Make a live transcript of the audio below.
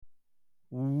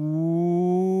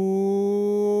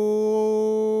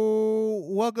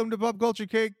welcome to Pop Culture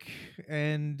Cake.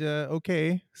 And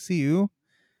okay, see you.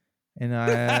 And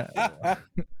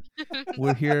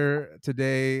we're here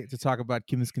today to talk about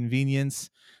Kim's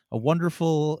Convenience, a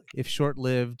wonderful, if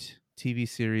short-lived, TV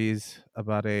series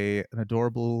about an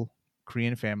adorable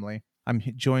Korean family. I'm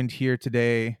joined here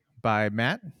today by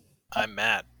Matt. I'm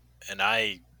Matt, and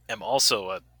I am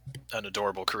also an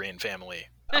adorable Korean family.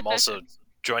 I'm also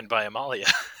joined by Amalia.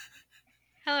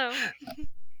 Hello.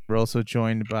 We're also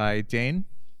joined by Dane.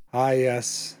 Hi,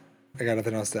 yes. I got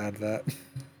nothing else to add to that.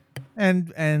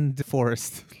 And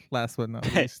Forrest, last but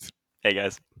not least. Hey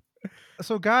guys.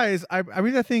 So guys, I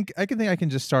think I can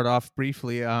just start off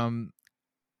briefly.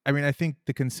 I think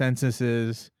the consensus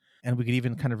is, and we could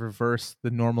even kind of reverse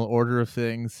the normal order of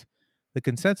things. The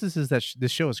consensus is that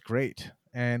this show is great,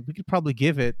 and we could probably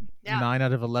give it 9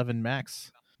 out of 11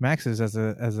 maxes as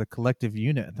a collective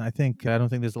unit. I don't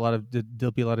think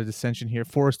there'll be a lot of dissension here.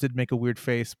 Forrest did make a weird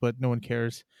face, but no one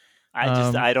cares.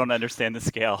 I don't understand the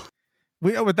scale.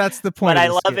 But that's the point. But I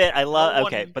love it.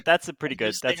 Okay, but that's a pretty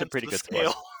good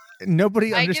scale.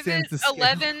 Nobody I understands give the it scale.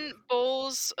 11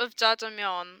 bowls of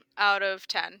jjajangmyeon out of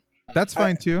 10. That's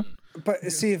fine too. But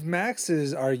see, if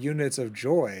maxes are units of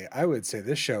joy, I would say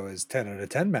this show is 10 out of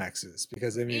 10 maxes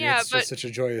because it's just such a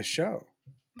joyous show.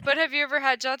 But have you ever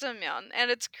had jjajangmyeon?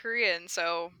 And it's Korean,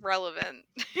 so relevant.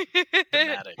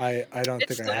 I don't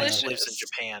think I have. Lives in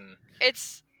Japan.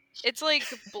 It's like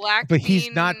black. But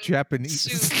he's not Japanese.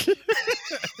 Soup.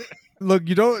 Look,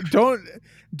 you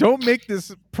don't make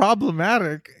this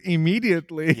problematic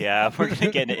immediately. Yeah, we're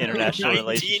gonna get into international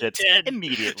relationships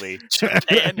immediately.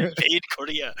 Japan invade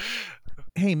Korea.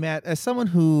 Hey Matt, as someone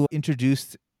who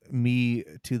introduced me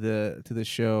to the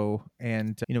show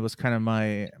and was kind of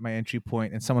my entry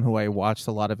point, and someone who I watched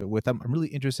a lot of it with, I'm really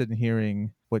interested in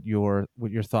hearing what your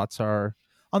thoughts are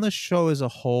on the show as a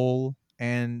whole,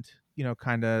 and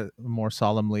kind of more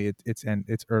solemnly its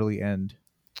early end.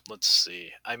 Let's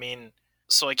see. I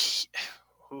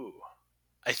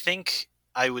think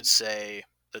I would say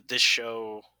that this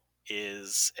show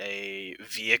is a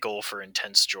vehicle for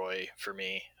intense joy for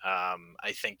me.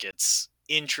 I think it's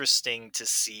interesting to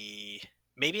see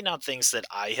maybe not things that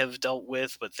I have dealt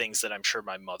with, but things that I'm sure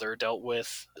my mother dealt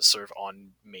with sort of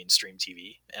on mainstream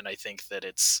TV. And I think that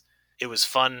it was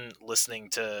fun listening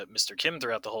to Mr. Kim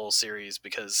throughout the whole series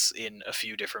because in a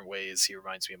few different ways he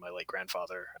reminds me of my late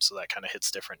grandfather, so that kind of hits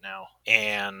different now.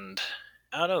 And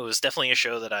I don't know, it was definitely a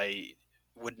show that I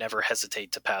would never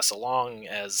hesitate to pass along,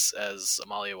 as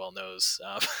Amalia well knows,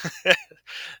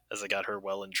 as I got her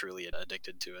well and truly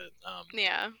addicted to it.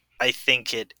 Yeah. I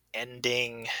think it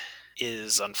ending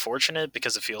is unfortunate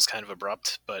because it feels kind of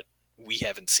abrupt, but we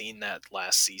haven't seen that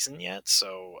last season yet,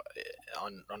 so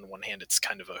on one hand it's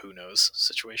kind of a who knows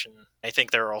situation. I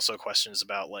think there are also questions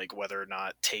about like whether or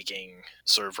not taking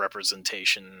sort of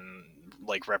representation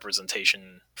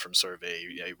from sort of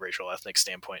a racial ethnic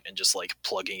standpoint and just like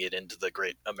plugging it into the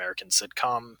great American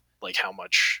sitcom, like how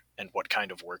much and what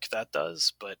kind of work that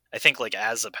does. But I think like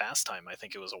as a pastime, I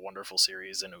think it was a wonderful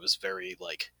series, and it was very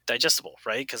like digestible,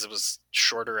 right? Because it was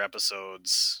shorter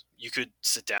episodes. You could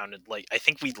sit down and like, I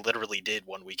think we literally did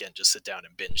one weekend just sit down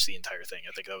and binge the entire thing.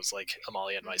 I think that was like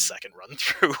Amalia and my second run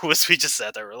through was we just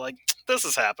sat there, we're like, this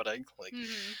is happening. Like,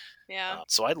 yeah.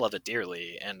 So I love it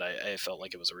dearly, and I felt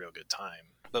like it was a real good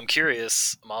time. But I'm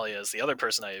curious, Amalia, as the other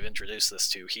person I have introduced this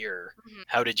to here,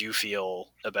 how did you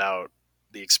feel about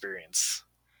the experience?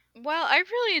 Well, I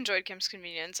really enjoyed Kim's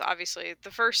Convenience, obviously.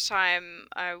 The first time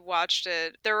I watched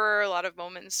it, there were a lot of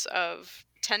moments of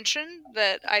tension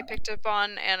that I picked up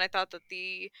on, and I thought that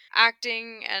the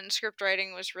acting and script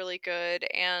writing was really good,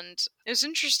 and it was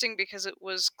interesting because it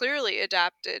was clearly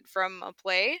adapted from a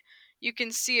play. You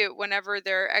can see it whenever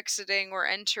they're exiting or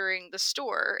entering the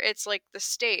store. It's like the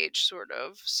stage, sort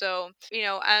of. So,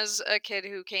 as a kid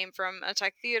who came from a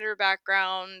tech theater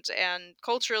background and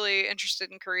culturally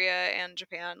interested in Korea and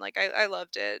Japan, like, I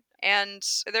loved it. And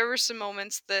there were some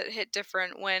moments that hit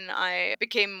different when I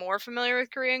became more familiar with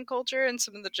Korean culture and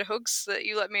some of the jokes that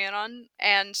you let me in on.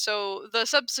 And so the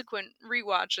subsequent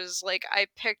rewatches, like, I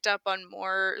picked up on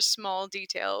more small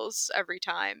details every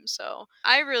time. So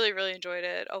I really, really enjoyed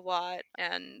it a lot.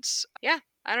 And yeah,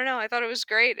 I don't know. I thought it was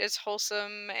great. It's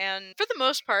wholesome and for the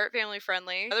most part family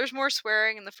friendly. There's more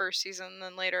swearing in the first season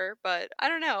than later, but I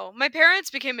don't know. My parents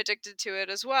became addicted to it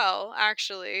as well,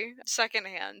 actually,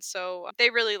 secondhand. So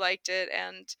they really liked it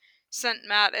and sent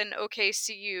Matt an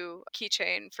OKCU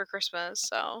keychain for Christmas.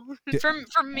 So from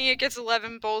me, it gets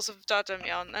 11 bowls of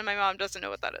jjajangmyeon, and my mom doesn't know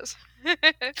what that is.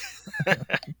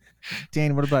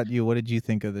 Dane, what about you? What did you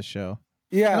think of the show?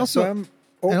 Yeah,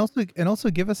 and also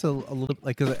give us a little,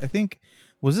 like, because I think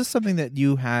Was this something that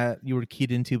you were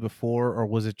keyed into before, or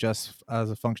was it just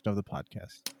as a function of the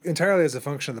podcast? Entirely as a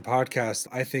function of the podcast.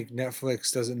 I think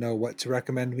Netflix doesn't know what to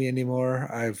recommend me anymore.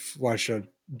 I've watched a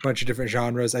bunch of different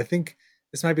genres. I think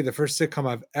this might be the first sitcom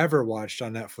I've ever watched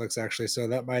on Netflix, actually. So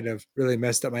that might have really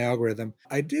messed up my algorithm.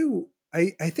 I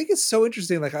think it's so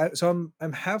interesting. Like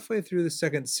I'm halfway through the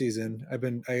second season.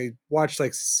 I watched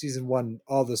like season 1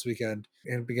 all this weekend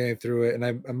and beginning through it, and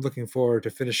I'm looking forward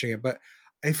to finishing it. But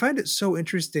I find it so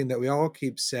interesting that we all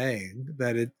keep saying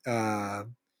that it had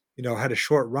a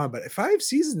short run, but 5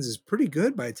 seasons is pretty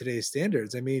good by today's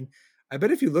standards. I mean, I bet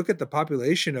if you look at the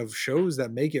population of shows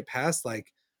that make it past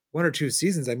like 1 or 2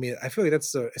 seasons, I mean, I feel like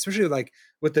that's especially like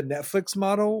with the Netflix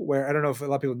model, where I don't know if a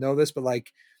lot of people know this, but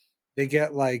like they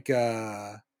get like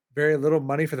very little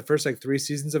money for the first like 3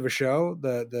 seasons of a show,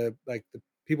 the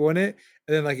people in it,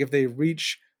 and then like if they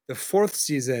reach the 4th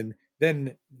season,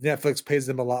 then Netflix pays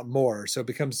them a lot more. So it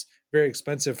becomes very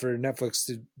expensive for Netflix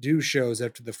to do shows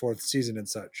after the 4th season and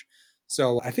such.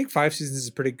 So I think 5 seasons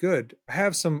is pretty good. I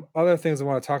have some other things I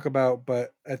want to talk about,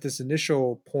 but at this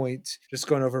initial point, just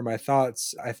going over my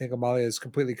thoughts, I think Amalia is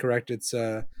completely correct. It's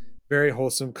very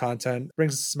wholesome content,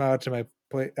 brings a smile to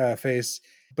my face.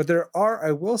 But there are,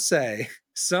 I will say,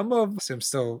 some of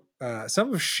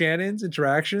Shannon's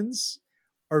interactions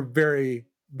are very,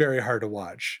 very hard to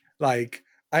watch. Like,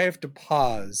 I have to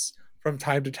pause from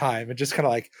time to time and just kind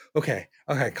of like, okay,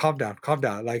 calm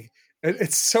down. Like,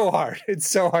 it's so hard. It's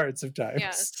so hard sometimes.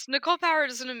 Yes, Nicole Power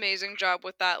does an amazing job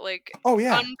with that, like, oh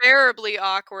yeah, unbearably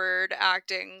awkward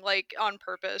acting, like, on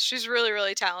purpose. She's really,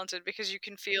 really talented because you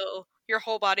can feel your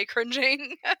whole body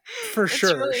cringing. For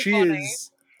sure, really she funny.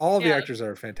 is. All the actors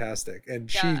are fantastic, and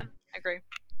I agree.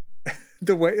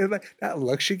 The way like that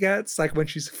look she gets, like when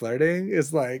she's flirting,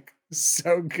 is like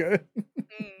so good.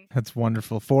 That's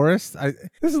wonderful. Forrest, this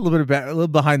is a little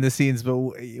behind the scenes, but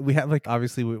we have like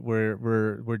obviously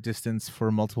we're distanced for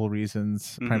multiple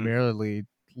reasons, primarily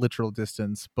literal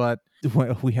distance, but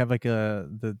we have like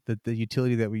the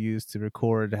utility that we use to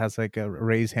record has like a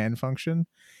raise hand function,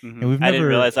 and I didn't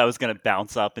realize I was gonna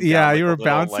bounce up and down, like you were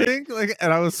bouncing like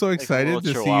and I was so excited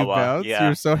to see you bounce. You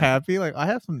were so happy, like I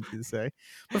have something to say.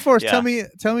 But Forrest, tell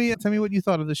me what you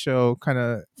thought of the show, kind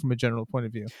of from a general point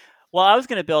of view. Well, I was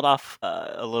going to build off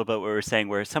a little bit what we were saying,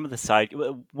 where some of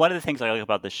the one of the things I like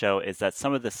about the show is that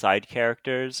some of the side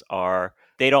characters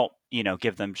they don't,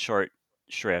 give them short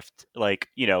shrift. Like,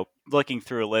 looking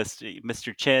through a list,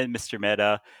 Mr. Chin, Mr.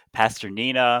 Meta, Pastor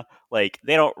Nina, like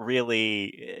they don't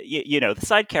really, the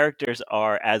side characters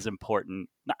are as important.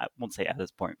 I won't say as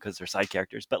important because they're side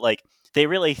characters, but like they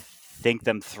really think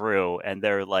them through, and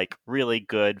they're like really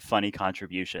good, funny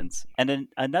contributions. And then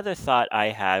another thought I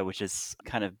had, which is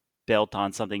kind of built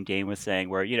on something Dane was saying,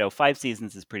 where 5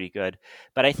 seasons is pretty good,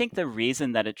 but I think the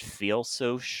reason that it feels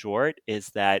so short is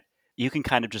that you can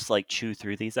kind of just like chew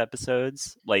through these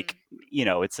episodes. Like,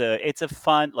 it's a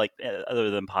fun, like, other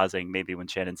than pausing maybe when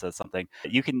Shannon says something,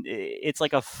 it's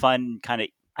like a fun kind of,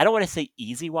 I don't want to say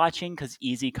easy watching, because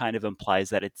easy kind of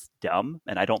implies that it's dumb,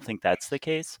 and I don't think that's the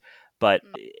case. But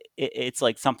it's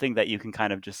like something that you can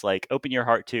kind of just like open your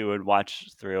heart to and watch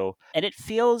through. And it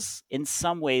feels in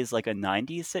some ways like a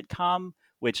 90s sitcom,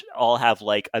 which all have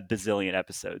like a bazillion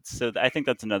episodes. So I think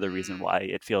that's another reason why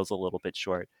it feels a little bit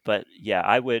short. But yeah,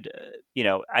 I would,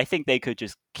 I think they could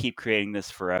just keep creating this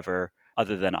forever,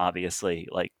 other than obviously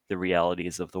like the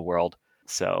realities of the world.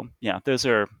 So yeah, those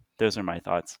are my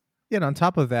thoughts. Yeah, and on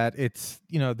top of that, it's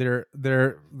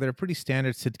they're pretty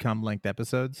standard sitcom length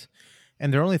episodes.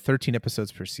 And there are only 13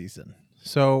 episodes per season.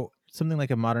 So something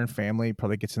like a Modern Family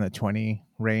probably gets in the 20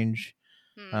 range.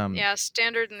 Yeah,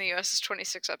 standard in the US is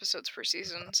 26 episodes per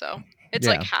season. So it's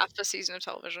like half a season of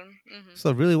television.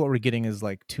 So really what we're getting is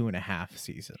like 2.5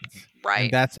 seasons.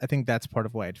 Right. And I think that's part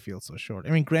of why it feels so short.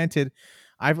 I mean, granted,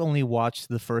 I've only watched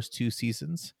the first 2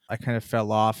 seasons. I kind of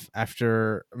fell off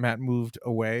after Matt moved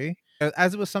away,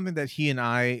 as it was something that he and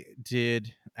I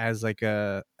did as like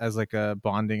a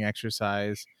bonding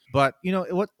exercise. But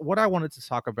what I wanted to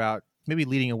talk about, maybe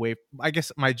leading away, I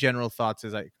guess my general thoughts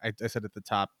is I said at the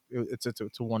top, it's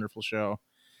a wonderful show.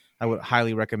 I would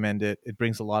highly recommend it. It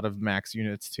brings a lot of Max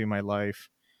units to my life.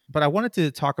 But I wanted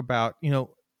to talk about,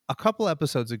 a couple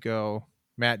episodes ago,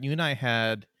 Matt, you and I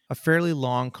had a fairly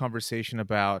long conversation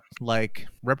about like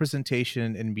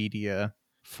representation in media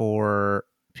for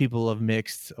people of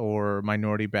mixed or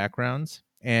minority backgrounds.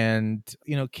 And,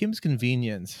 Kim's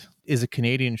Convenience is a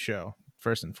Canadian show,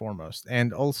 first and foremost.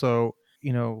 And also,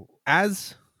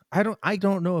 as I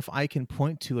don't know if I can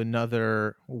point to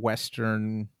another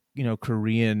Western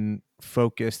Korean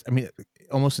focused, I mean,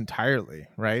 almost entirely,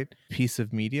 right, piece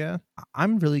of media.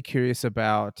 I'm really curious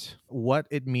about what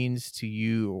it means to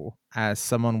you as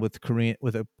someone with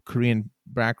a Korean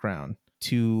background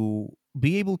to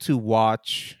be able to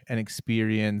watch and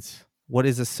experience what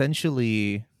is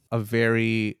essentially a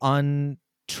very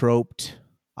untroped.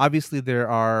 Obviously, there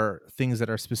are things that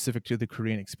are specific to the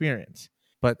Korean experience,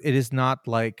 but it is not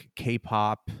like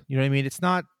K-pop. You know what I mean? It's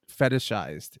not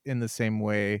fetishized in the same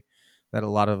way that a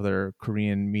lot of their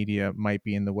Korean media might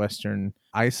be in the Western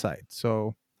eyesight.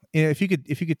 So, if you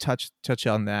could touch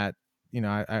on that,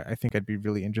 I think I'd be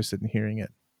really interested in hearing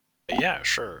it. Yeah,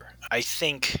 sure. I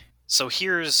think so.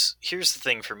 Here's the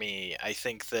thing for me. I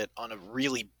think that on a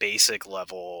really basic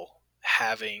level,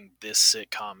 having this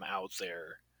sitcom out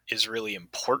there is really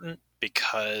important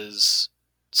because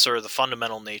sort of the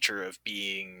fundamental nature of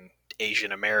being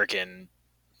Asian American,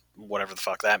 whatever the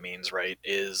fuck that means, right,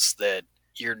 is that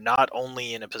you're not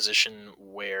only in a position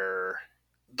where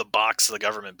the box the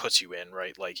government puts you in,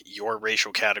 right, like your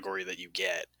racial category that you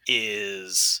get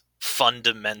is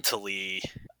fundamentally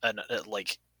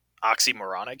like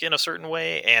oxymoronic in a certain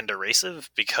way and erasive,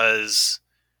 because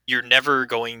you're never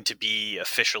going to be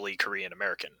officially Korean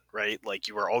American, right? Like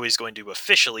you are always going to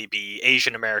officially be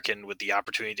Asian American with the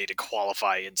opportunity to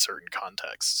qualify in certain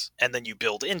contexts. And then you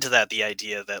build into that the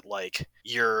idea that like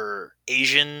you're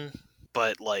Asian,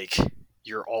 but like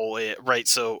you're always right.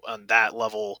 So on that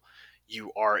level,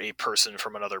 you are a person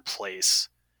from another place,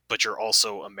 but you're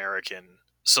also American.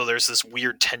 So there's this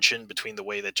weird tension between the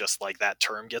way that just like that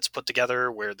term gets put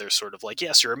together, where there's sort of like,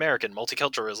 yes, you're American,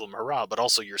 multiculturalism, hurrah, but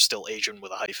also you're still Asian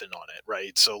with a hyphen on it,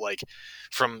 right? So like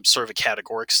from sort of a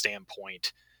categoric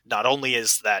standpoint, not only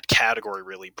is that category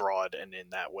really broad and in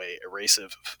that way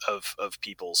erasive of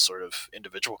people's sort of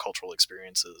individual cultural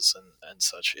experiences and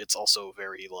such, it's also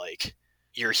very like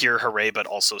you're here, hooray, but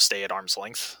also stay at arm's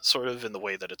length, sort of in the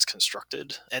way that it's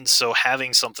constructed. And so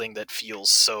having something that feels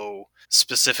so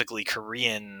specifically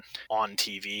Korean on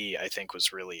TV, I think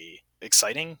was really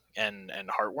exciting and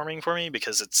heartwarming for me,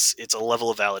 because it's a level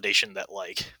of validation that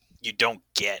like you don't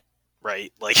get,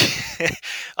 right? Like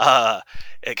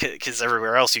because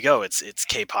everywhere else you go, it's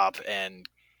K-pop and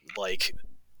like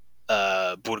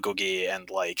bulgogi and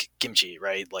like kimchi,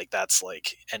 right? Like that's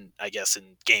like, and I guess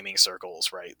in gaming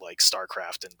circles, right, like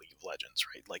StarCraft and League of Legends,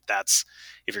 right? Like that's,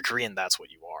 if you're Korean, that's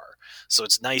what you are. So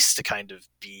it's nice to kind of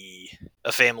be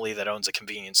a family that owns a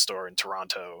convenience store in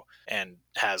Toronto and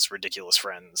has ridiculous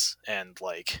friends and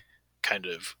like kind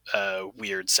of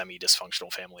weird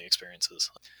semi-dysfunctional family experiences.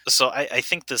 So I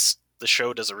think the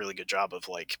show does a really good job of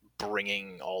like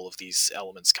bringing all of these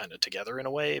elements kind of together in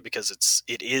a way, because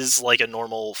it is like a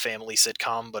normal family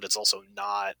sitcom, but it's also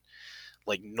not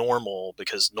like normal,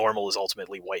 because normal is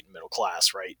ultimately white and middle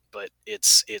class, right? But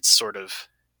it's sort of,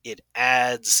 it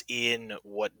adds in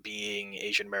what being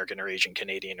Asian American or Asian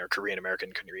Canadian or Korean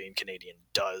American, Korean Canadian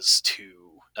does to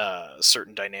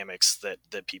certain dynamics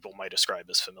that people might describe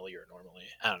as familiar normally.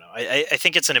 I don't know. I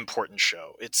think it's an important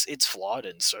show. It's flawed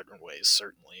in certain ways,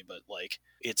 certainly, but like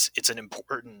it's an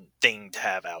important thing to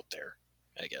have out there,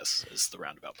 I guess, is the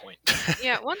roundabout point.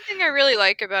 Yeah, one thing I really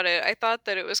like about it, I thought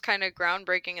that it was kind of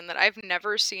groundbreaking in that I've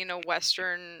never seen a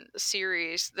Western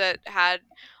series that had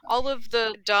all of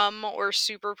the dumb or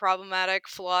super problematic,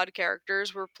 flawed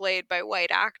characters were played by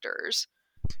white actors.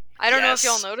 I don't know if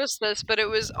y'all Yes. noticed this, but it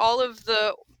was all of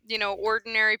the,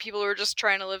 ordinary people who were just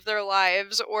trying to live their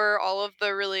lives, or all of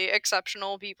the really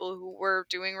exceptional people who were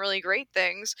doing really great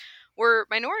things were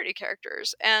minority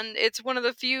characters. And it's one of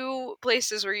the few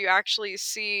places where you actually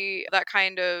see that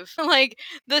kind of like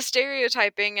the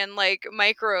stereotyping and like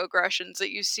microaggressions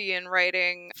that you see in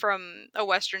writing from a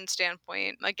Western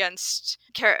standpoint against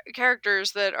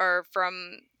characters that are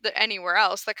from anywhere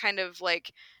else, that kind of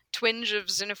like twinge of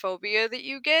xenophobia that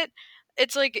you get.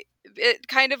 It's like it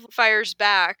kind of fires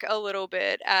back a little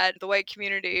bit at the white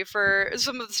community for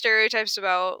some of the stereotypes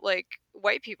about like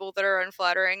white people that are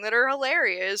unflattering, that are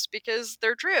hilarious because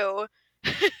they're true.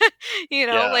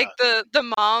 Yeah. Like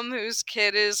the mom whose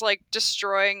kid is like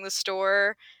destroying the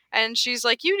store, and she's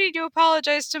like, "You need to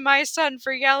apologize to my son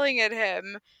for yelling at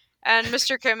him." And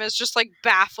Mr. Kim is just like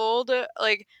baffled.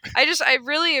 Like I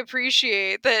really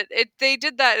appreciate that they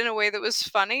did that in a way that was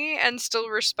funny and still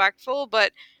respectful,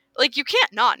 but like you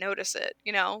can't not notice it,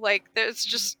 like there's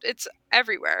just, it's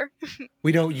everywhere.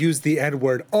 We don't use the N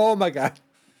word. Oh my god.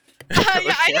 Yeah,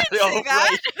 I didn't say Oh,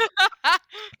 that. right.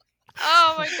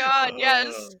 Oh my god,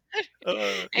 yes.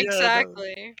 Yeah,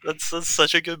 Exactly. that's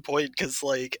such a good point, because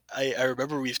like I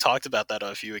remember we've talked about that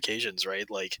on a few occasions, right?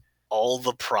 Like all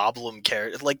the problem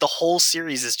characters, like the whole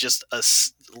series is just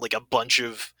like a bunch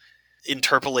of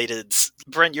interpolated.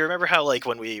 Brent, you remember how like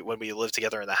when we lived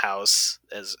together in the house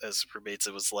as roommates,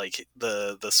 it was like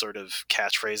the sort of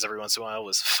catchphrase every once in a while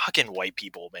was "fucking white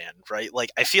people, man," right?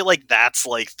 Like I feel like that's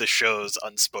like the show's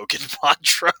unspoken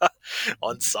mantra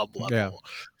on some level.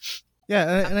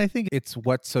 Yeah, and I think it's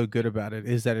what's so good about it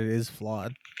is that it is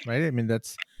flawed, right? I mean,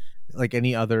 that's like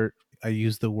any other. I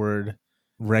use the word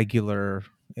regular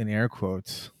in air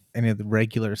quotes, any of the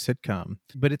regular sitcom,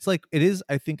 but it's like it is.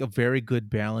 I think a very good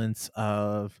balance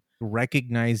of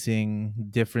recognizing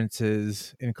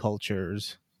differences in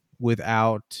cultures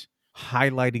without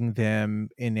highlighting them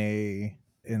in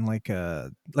like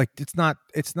a like it's not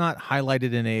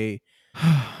highlighted in a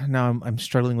now I'm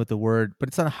struggling with the word, but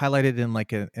it's not highlighted in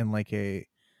like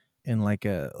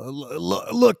a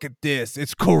look at this,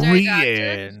 it's Didactic?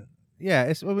 Korean. Yeah,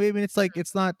 it's I mean it's like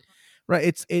it's not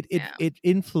right. Yeah. It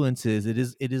influences. It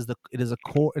is a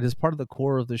core. It is part of the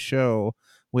core of the show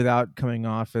without coming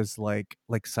off as like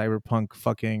cyberpunk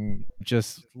fucking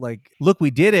just like look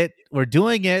we did it, we're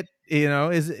doing it. You know,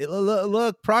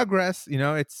 look progress. You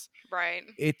know, Right.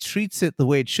 it treats it the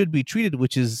way it should be treated,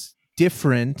 which is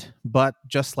different, but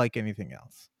just like anything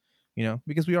else. You know,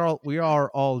 because we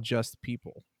are all just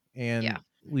people, and Yeah.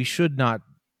 we should not,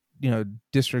 you know,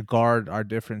 disregard our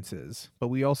differences, but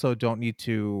we also don't need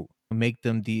to make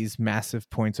them these massive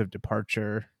points of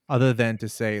departure. Other than to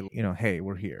say, you know, hey,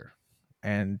 we're here,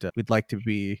 and we'd like to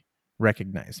be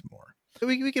recognized more.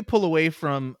 We could pull away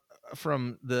from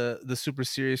the super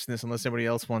seriousness unless anybody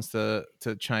else wants to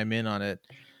chime in on it.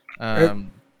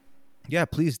 Yeah,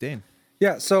 please, Dane.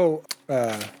 Yeah, so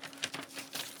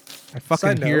I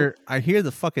fucking Side note. I hear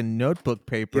the fucking notebook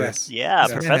paper. yes. Yeah,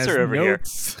 This man professor has over here.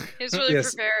 notes. He's really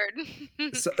Yes.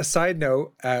 prepared. A side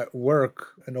note, at work,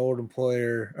 an old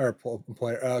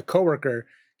coworker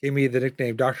gave me the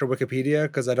nickname Dr. Wikipedia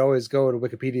because I'd always go to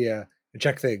Wikipedia and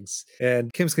check things.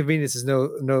 And Kim's Convenience is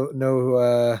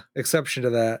no exception to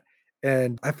that.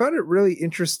 And I found it really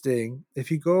interesting.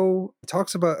 If you go, it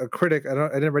talks about a critic. I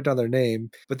didn't write down their name,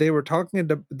 but they were talking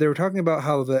about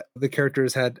how the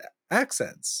characters had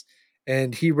accents,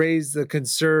 and he raised the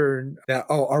concern that,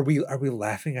 oh, are we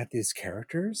laughing at these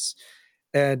characters?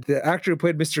 And the actor who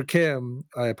played Mr. Kim,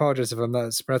 I apologize if I'm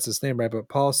not pronouncing his name right, but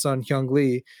Paul Sun Hyung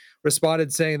Lee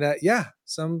responded saying that, yeah,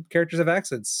 some characters have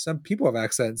accents, some people have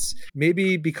accents.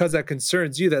 Maybe because that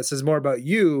concerns you, that says more about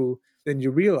you than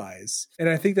you realize. And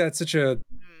I think that's such a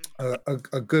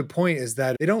good point, is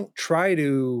that they don't try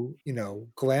to, you know,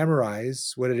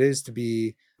 glamorize what it is to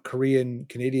be Korean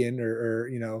Canadian, or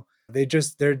you know, they're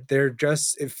just,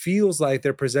 it feels like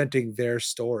they're presenting their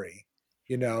story.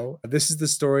 You know, this is the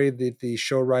story that the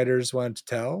show writers wanted to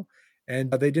tell,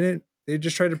 and they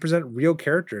just tried to present real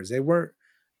characters. They weren't,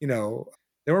 you know,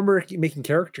 they weren't making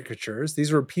caricatures.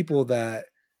 These were people that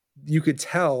you could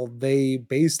tell they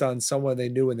based on someone they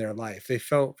knew in their life. They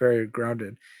felt very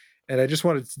grounded. And I just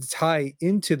wanted to tie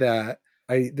into that.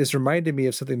 This reminded me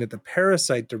of something that the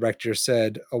Parasite director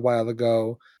said a while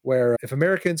ago, where if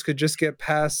Americans could just get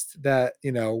past that,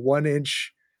 you know, 1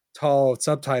 inch tall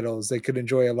subtitles, they could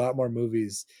enjoy a lot more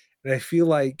movies. And I feel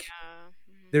like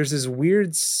there's this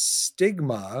weird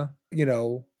stigma, you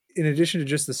know, in addition to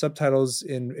just the subtitles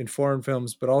in foreign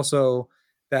films, but also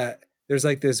that there's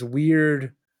like this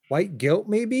weird white guilt,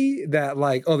 maybe, that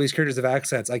like, oh, these characters have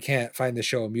accents, I can't find the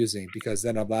show amusing because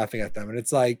then I'm laughing at them. And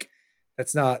it's like,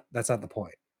 that's not the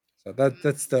point. So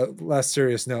that's the last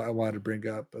serious note I wanted to bring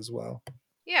up as well.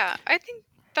 Yeah, I think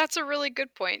that's a really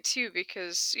good point too,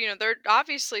 because you know they're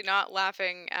obviously not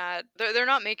laughing at they're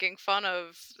not making fun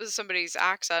of somebody's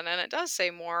accent, and it does say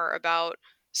more about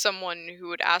someone who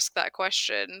would ask that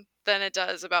question than it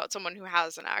does about someone who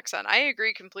has an accent. I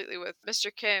agree completely with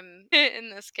Mr. Kim in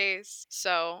this case.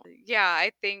 So yeah,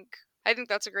 I think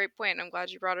that's a great point. I'm glad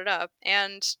you brought it up.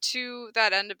 And to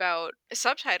that end about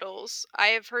subtitles, I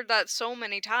have heard that so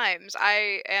many times.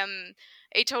 I am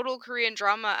a total Korean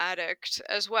drama addict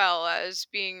as well as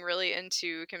being really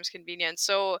into Kim's Convenience.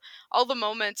 So all the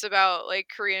moments about like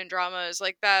Korean dramas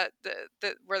like that,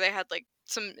 where they had like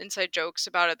some inside jokes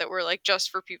about it that were like just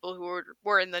for people who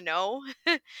were in the know.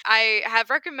 I have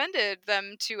recommended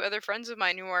them to other friends of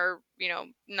mine who are, you know,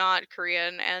 not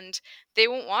Korean, and they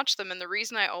won't watch them. And the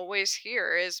reason I always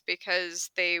hear is because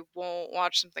they won't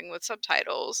watch something with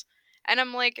subtitles. And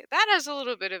I'm like, that has a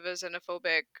little bit of a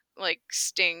xenophobic like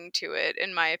sting to it,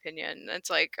 in my opinion. It's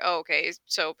like, oh, okay,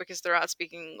 so because they're not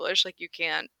speaking English, like you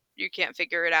can't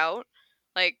figure it out.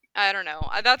 Like, I don't know.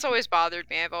 That's always bothered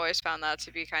me. I've always found that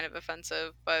to be kind of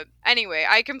offensive. But anyway,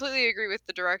 I completely agree with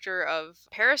the director of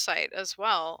Parasite as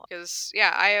well. Because,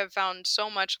 yeah, I have found so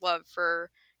much love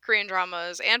for Korean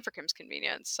dramas and for Kim's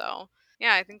Convenience. So,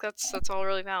 yeah, I think that's all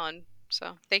really valid.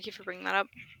 So thank you for bringing that up.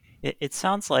 It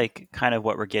sounds like kind of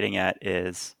what we're getting at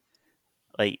is,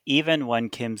 like, even when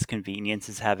Kim's Convenience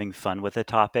is having fun with a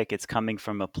topic, it's coming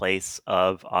from a place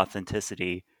of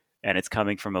authenticity and it's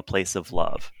coming from a place of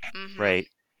love, right?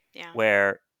 Yeah.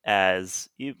 Whereas,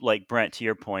 like Brent, to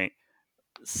your point,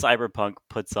 Cyberpunk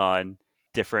puts on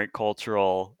different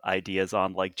cultural ideas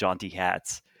on like jaunty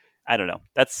hats. I don't know.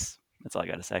 That's all I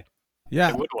got to say. Yeah.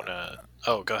 I would want to.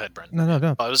 Oh, go ahead, Brent.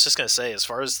 No. I was just gonna say, as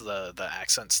far as the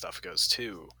accent stuff goes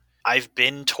too, I've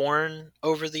been torn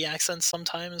over the accents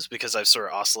sometimes because I've sort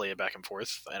of oscillated back and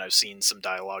forth, and I've seen some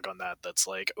dialogue on that that's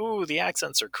like, "Ooh, the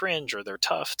accents are cringe or they're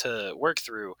tough to work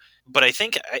through." But I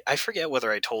think I forget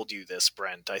whether I told you this,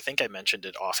 Brent. I think I mentioned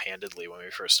it offhandedly when we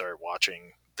first started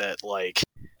watching that, like,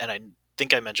 and I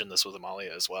think I mentioned this with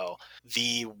Amalia as well.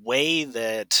 The way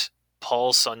that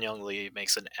Paul Sun-Young Lee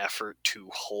makes an effort to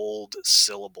hold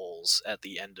syllables at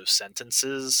the end of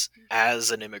sentences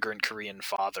as an immigrant Korean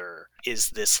father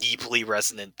is this deeply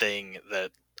resonant thing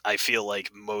that I feel like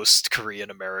most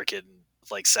Korean American,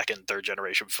 like, second, third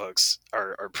generation folks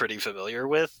are pretty familiar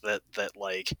with. That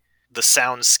like the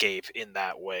soundscape in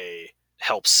that way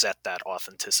helps set that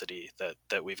authenticity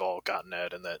that we've all gotten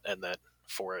at, and that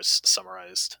Forrest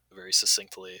summarized very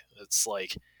succinctly. It's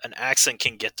like an accent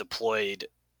can get deployed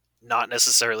not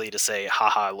necessarily to say,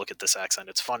 haha, look at this accent,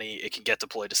 it's funny. It can get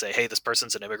deployed to say, hey, this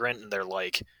person's an immigrant and they're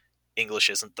like, English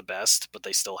isn't the best, but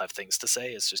they still have things to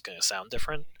say. It's just going to sound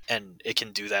different. And it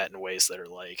can do that in ways that are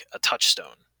like a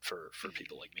touchstone for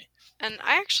people like me. And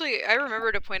I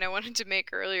remembered a point I wanted to make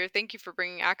earlier. Thank you for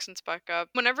bringing accents back up.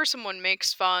 Whenever someone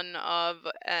makes fun of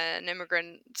an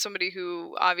immigrant, somebody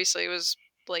who obviously was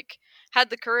like had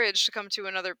the courage to come to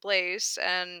another place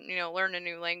and learn a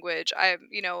new language,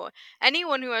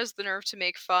 anyone who has the nerve to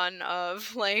make fun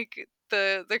of like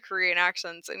the Korean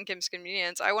accents in Kim's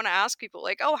Convenience, I want to ask people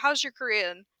like, oh, how's your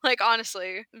Korean? Like,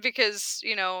 honestly, because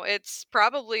it's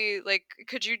probably like,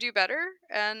 could you do better?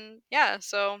 And yeah,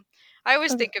 so I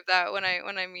always think of that when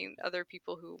I meet other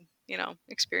people who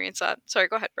experience that. Sorry,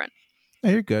 go ahead, Brent. No,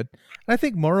 you're good. And I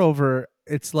think moreover,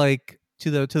 it's like to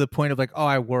the point of like, oh,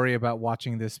 I worry about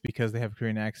watching this because they have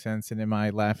Korean accents, and am I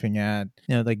laughing at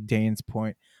like Dane's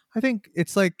point? I think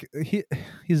it's like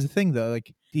here's the thing though,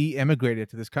 like he emigrated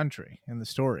to this country in the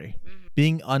story,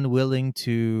 being unwilling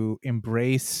to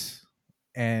embrace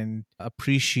and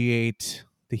appreciate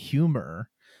the humor,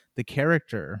 the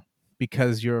character,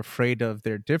 because you're afraid of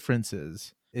their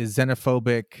differences is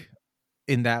xenophobic.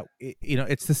 In that,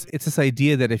 it's this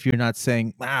idea that if you're not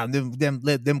saying, wow,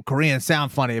 them Koreans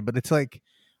sound funny, but it's like,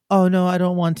 oh no, I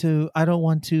don't want to,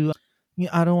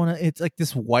 it's like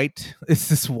this white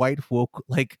woke,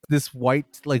 like this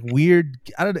white, like weird,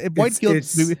 I don't know, white guilt.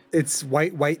 It's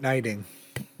white knighting.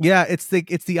 Yeah, it's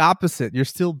the opposite. You're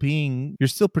still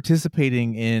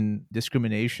participating in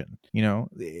discrimination,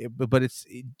 but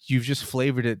you've just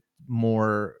flavored it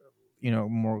more,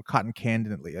 more cotton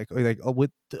candidly, like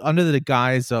with under the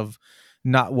guise of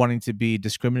not wanting to be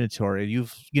discriminatory.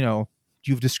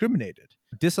 You've discriminated,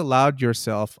 disallowed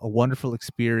yourself a wonderful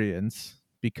experience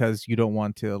because you don't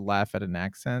want to laugh at an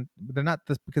accent. But they're not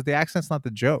because the accent's not the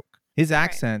joke. His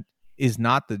accent is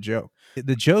not the joke.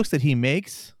 The jokes that he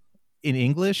makes in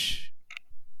English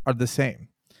are the same,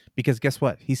 because guess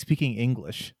what? He's speaking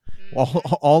English.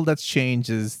 All that's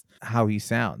changed is how he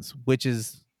sounds, which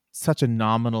is such a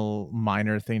nominal,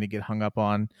 minor thing to get hung up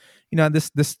on.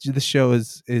 This show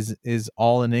is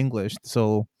all in English,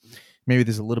 so maybe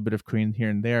there's a little bit of Korean here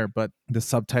and there, but the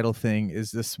subtitle thing is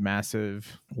this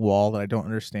massive wall that I don't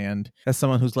understand. As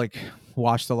someone who's like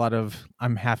watched a lot of,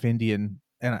 I'm half Indian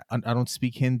and I don't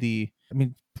speak Hindi. I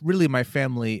mean, really, my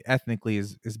family ethnically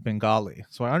is Bengali,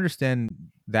 so I understand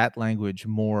that language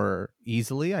more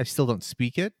easily. I still don't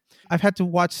speak it. I've had to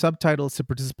watch subtitles to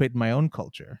participate in my own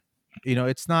culture.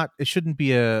 It shouldn't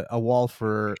be a wall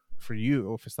for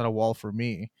you if it's not a wall for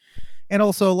me. And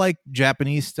also like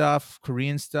Japanese stuff,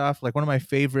 Korean stuff. Like one of my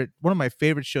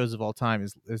favorite shows of all time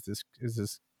is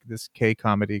this K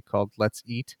comedy called Let's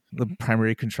Eat. The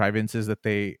primary contrivance is that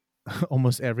they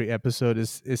almost every episode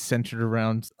is centered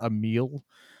around a meal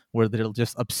where they're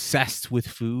just obsessed with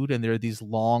food, and there are these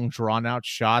long drawn out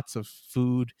shots of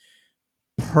food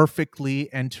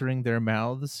perfectly entering their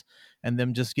mouths and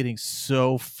them just getting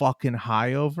so fucking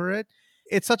high over it.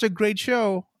 It's such a great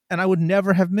show, and I would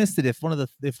never have missed it if one of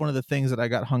the things that I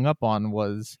got hung up on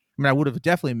was, I mean, I would have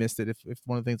definitely missed it if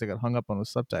one of the things I got hung up on was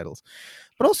subtitles.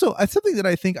 But also, something that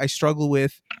I think I struggle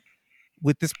with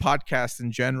this podcast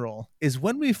in general is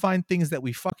when we find things that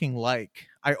we fucking like,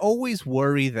 I always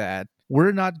worry that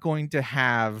we're not going to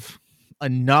have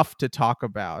enough to talk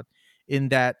about, in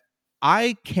that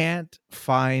I can't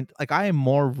find, like, I am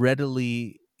more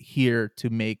readily here to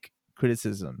make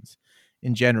criticisms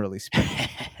in generally speaking.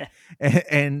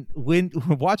 And when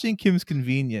watching Kim's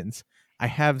Convenience, I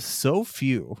have so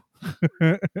few.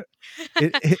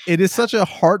 It is such a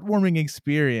heartwarming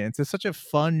experience. It's such a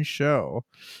fun show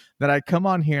that I come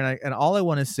on here and all I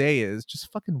want to say is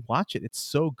just fucking watch it. It's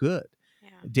so good. Yeah.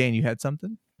 Dan, you had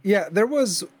something? Yeah, there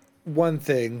was one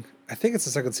thing. I think it's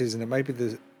the second season. It might be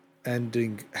the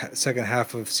ending second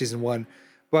half of season 1,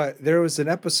 but there was an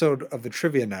episode of the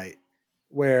trivia night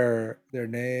where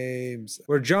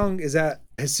where Jung is at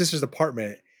his sister's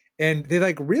apartment, and they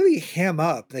like really ham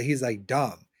up that he's like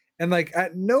dumb. And like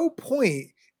at no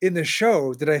point in the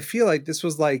show did I feel like this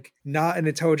was like not an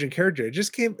intelligent character. It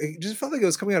just felt like it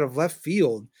was coming out of left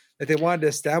field, that they wanted to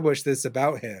establish this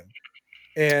about him.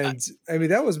 And I mean,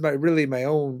 that was my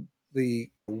own the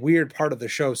weird part of the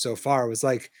show so far, was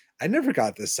like I never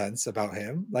got this sense about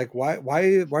him. Like why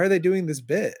are they doing this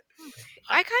bit?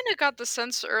 I kind of got the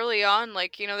sense early on,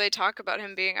 like, they talk about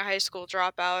him being a high school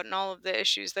dropout and all of the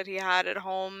issues that he had at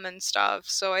home and stuff.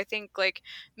 So I think, like,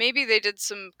 maybe they did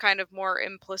some kind of more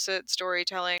implicit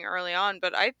storytelling early on,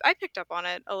 but I picked up on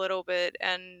it a little bit.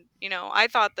 And, I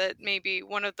thought that maybe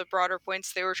one of the broader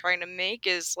points they were trying to make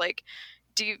is, like,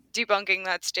 debunking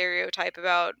that stereotype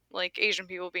about like Asian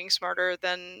people being smarter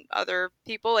than other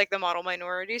people, like the model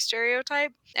minority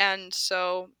stereotype. And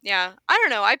so, yeah, I don't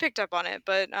know. I picked up on it,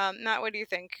 but Matt, what do you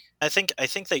think? I think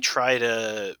they try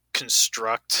to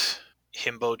construct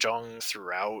Himbo Jong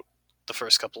throughout the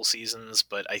first couple seasons,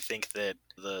 but I think that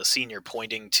the scene you're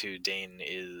pointing to, Dane,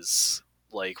 is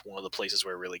like one of the places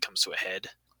where it really comes to a head.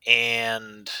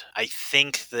 And I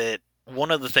think that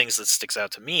one of the things that sticks out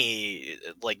to me,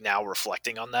 like now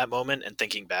reflecting on that moment and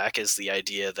thinking back, is the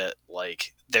idea that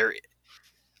like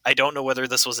I don't know whether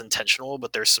this was intentional,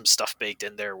 but there's some stuff baked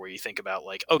in there where you think about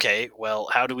like, okay, well,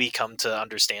 how do we come to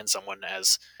understand someone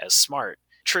as smart?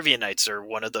 Trivia nights are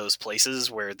one of those places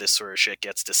where this sort of shit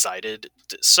gets decided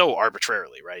so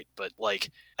arbitrarily, right? But like,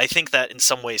 I think that in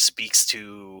some ways speaks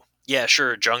to, yeah,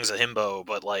 sure, Jung's a himbo,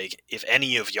 but like, if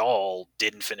any of y'all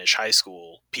didn't finish high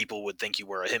school, people would think you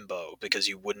were a himbo because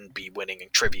you wouldn't be winning a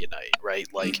trivia night, right?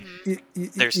 Like,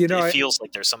 it feels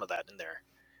like there's some of that in there.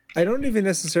 I don't even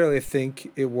necessarily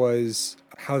think it was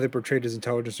how they portrayed his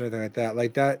intelligence or anything like that.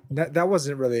 Like that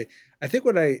wasn't really. I think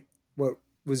what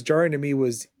was jarring to me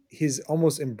was his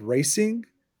almost embracing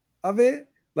of it.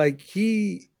 Like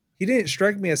he didn't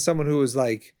strike me as someone who was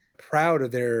like proud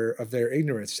of their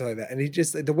ignorance or something like that. And he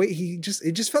just, the way it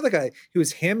just felt like he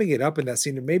was hamming it up in that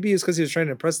scene. And maybe it's because he was trying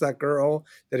to impress that girl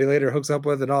that he later hooks up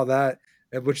with and all that,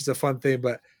 which is a fun thing.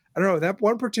 But I don't know, that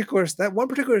one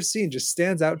particular scene just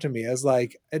stands out to me as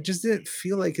like, it just didn't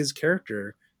feel like his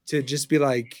character to just be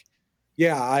like,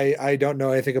 yeah, I don't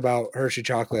know anything about Hershey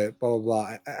chocolate, blah, blah,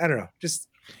 blah. I don't know. Just,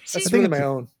 that's really my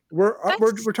own. We're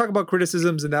talking about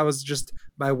criticisms, and that was just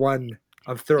my one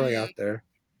I'm throwing out there.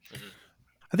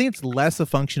 I think it's less a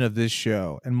function of this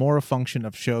show and more a function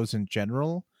of shows in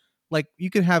general. Like, you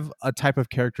could have a type of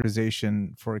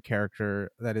characterization for a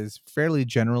character that is fairly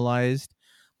generalized.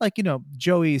 Like,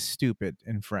 Joey's stupid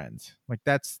in Friends. Like,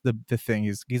 that's the thing.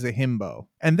 He's a himbo.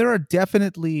 And there are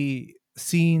definitely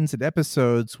scenes and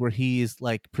episodes where he's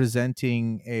like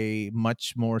presenting a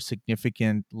much more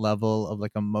significant level of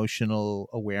like emotional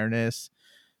awareness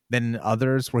than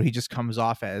others, where he just comes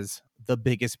off as the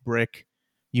biggest brick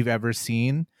you've ever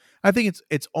seen. I think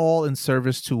it's all in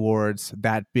service towards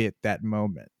that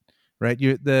moment, right?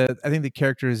 I think the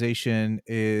characterization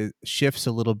shifts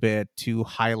a little bit to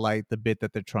highlight the bit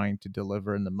that they're trying to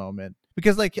deliver in the moment.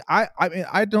 Because like I mean,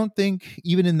 I don't think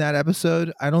even in that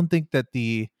episode, I don't think that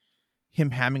him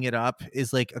hamming it up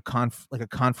is like a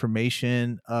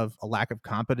confirmation of a lack of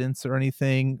competence or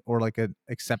anything, or like an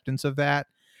acceptance of that.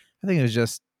 I think it was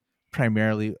just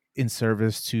primarily in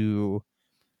service to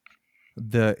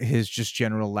his just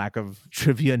general lack of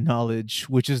trivia knowledge,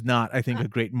 which is not, I think, a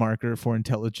great marker for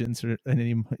intelligence or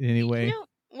in any way.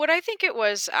 What I think it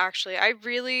was, actually,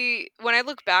 when I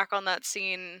look back on that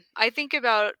scene, I think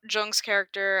about Jung's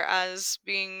character as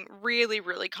being really,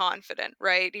 really confident,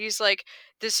 right? He's like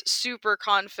this super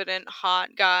confident, hot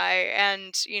guy.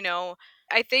 And,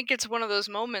 I think it's one of those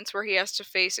moments where he has to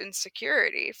face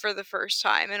insecurity for the first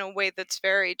time in a way that's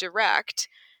very direct.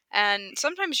 And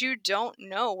sometimes you don't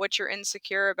know what you're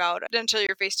insecure about until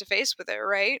you're face to face with it,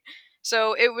 right?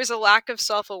 So it was a lack of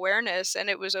self-awareness, and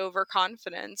it was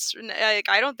overconfidence. Like,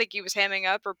 I don't think he was hamming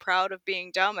up or proud of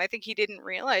being dumb. I think he didn't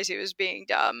realize he was being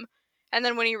dumb. And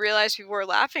then when he realized people were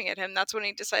laughing at him, that's when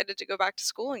he decided to go back to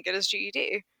school and get his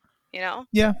GED.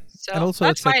 Yeah. So and also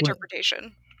that's my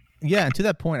interpretation. Yeah, and to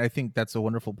that point, I think that's a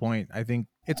wonderful point. I think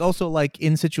It's also like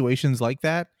in situations like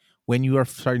that, when you are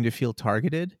starting to feel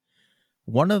targeted,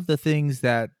 one of the things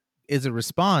that is a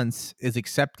response is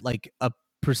accept like a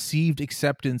perceived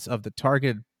acceptance of the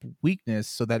target weakness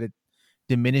so that it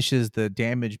diminishes the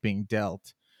damage being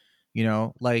dealt. You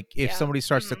know, like if Yeah. somebody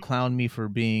starts to Mhm. clown me for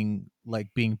being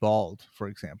bald, for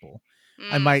example,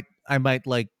 I Mm. might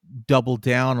like double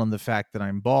down on the fact that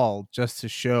I'm bald just to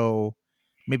show,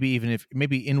 maybe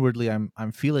inwardly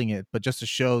I'm feeling it, but just to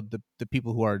show the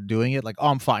people who are doing it like, oh,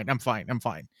 I'm fine,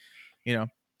 you know.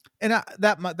 And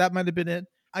that might have been it.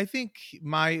 I think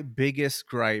my biggest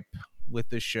gripe with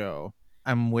the show,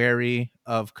 I'm wary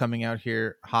of coming out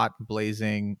here hot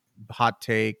blazing, hot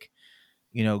take,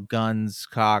 guns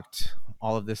cocked,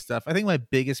 all of this stuff. I think my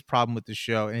biggest problem with the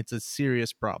show, and it's a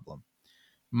serious problem,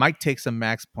 might take some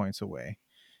max points away,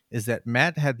 is that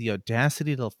Matt had the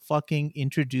audacity to fucking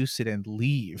introduce it and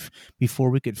leave before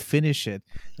we could finish it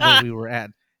where we were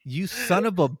at. You son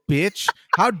of a bitch.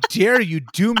 How dare you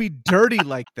do me dirty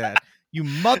like that? You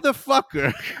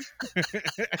motherfucker.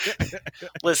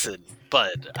 Listen,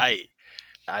 but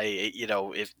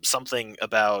if something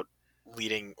about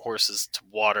leading horses to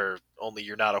water, only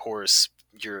you're not a horse,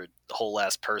 you're a whole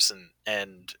ass person,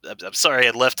 and I'm sorry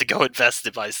I left to go invest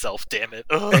in myself, damn it.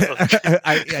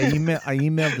 I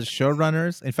emailed the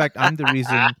showrunners. In fact, I'm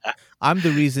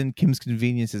the reason Kim's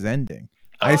Convenience is ending.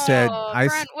 I said, Oh,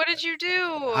 Brent, what did you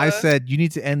do? I said you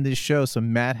need to end this show so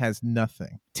Matt has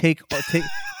nothing.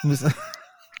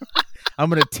 I'm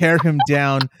gonna tear him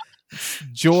down,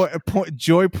 joy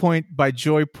point by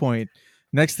joy point.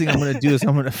 Next thing I'm gonna do is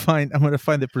I'm gonna find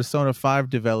the Persona 5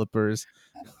 developers.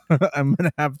 I'm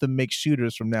gonna have them make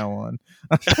shooters from now on.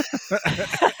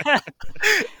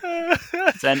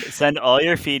 Send all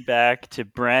your feedback to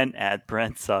Brent at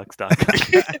brentsucks.com.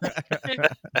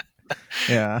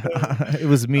 Yeah, it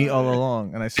was me all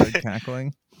along, and I started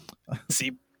cackling.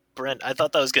 See, Brent, I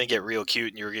thought that was going to get real cute,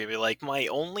 and you were going to be like, my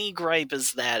only gripe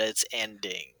is that it's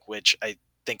ending, which I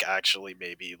think actually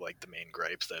maybe like the main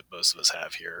gripe that most of us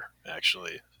have here,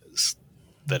 actually, is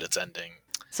that it's ending.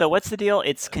 So what's the deal?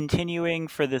 It's continuing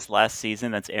for this last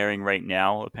season that's airing right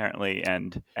now, apparently,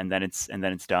 and then it's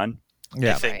done.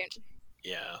 Yeah, I think,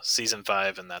 yeah, season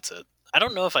 5, and that's it. I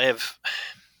don't know if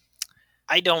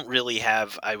I don't really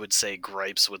have, I would say,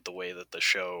 gripes with the way that the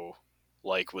show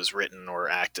was written or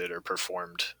acted or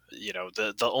performed.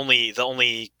 The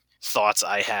only thoughts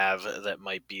I have that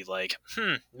might be like,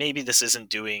 maybe this isn't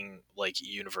doing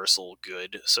universal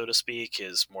good, so to speak,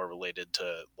 is more related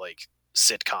to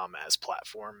sitcom as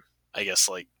platform. I guess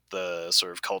the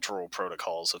sort of cultural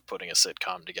protocols of putting a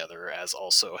sitcom together as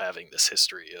also having this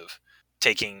history of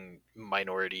taking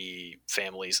minority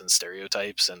families and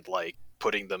stereotypes and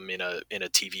putting them in a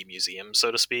TV museum, so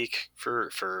to speak,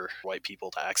 for white people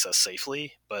to access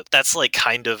safely. But that's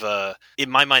kind of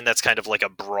in my mind, that's kind of a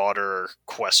broader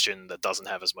question that doesn't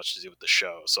have as much to do with the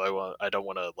show. So I don't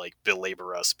want to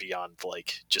belabor us beyond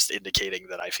just indicating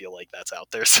that I feel like that's out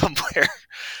there somewhere.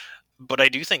 But I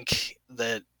do think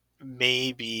that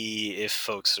maybe if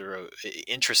folks are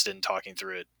interested in talking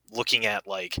through it, looking at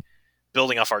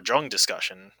building off our Jung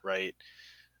discussion, right?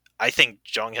 I think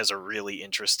Jung has a really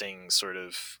interesting sort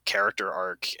of character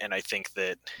arc, and I think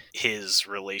that his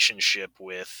relationship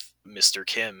with Mr.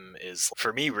 Kim is,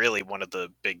 for me, really one of the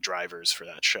big drivers for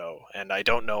that show. And I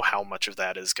don't know how much of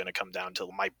that is going to come down to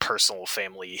my personal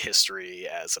family history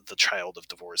as the child of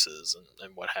divorces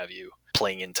and what have you,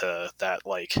 playing into that,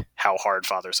 how hard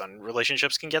father-son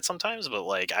relationships can get sometimes. But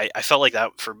I felt like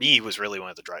that, for me, was really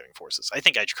one of the driving forces. I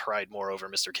think I cried more over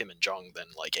Mr. Kim and Jung than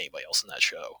anybody else in that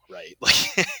show, right?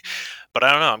 But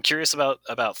I don't know. I'm curious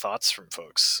about thoughts from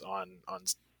folks on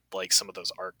some of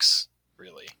those arcs.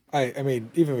 Really, I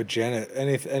mean, even with Janet,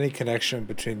 any connection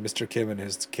between Mr. Kim and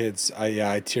his kids,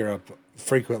 I tear up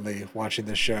frequently watching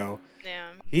this show.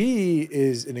 Yeah, he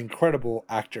is an incredible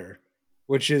actor,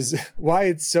 which is why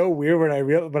it's so weird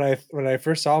when I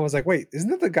first saw him. I was like, wait,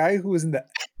 isn't that the guy who was in the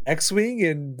X-wing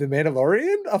in The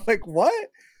Mandalorian? I'm like,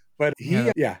 what? But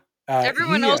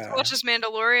everyone else watches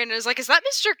Mandalorian and is like, is that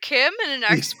Mr. Kim in an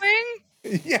X-wing?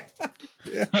 Yeah.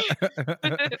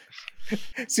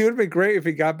 See, it would have been great if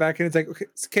he got back and it's like,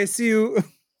 okay, see you.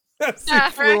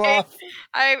 Flew off.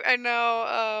 I know.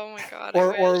 Oh my god.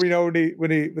 Or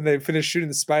when they finish shooting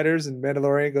the spiders and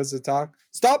Mandalorian goes to talk.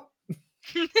 Stop.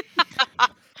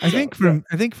 I think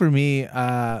for me,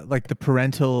 the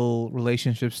parental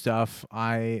relationship stuff,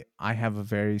 I have a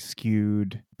very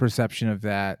skewed perception of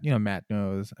that. Matt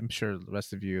knows. I'm sure the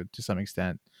rest of you to some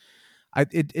extent.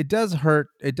 It does hurt.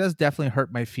 It does definitely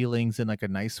hurt my feelings in a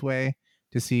nice way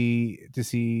to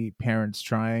see parents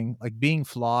trying, being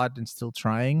flawed and still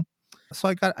trying.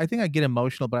 So I think I get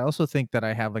emotional, but I also think that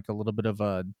I have like a little bit of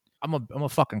a I'm a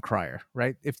fucking crier,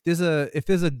 right? If there's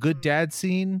a good dad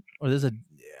scene or there's a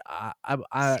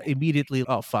I immediately,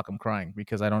 oh fuck, I'm crying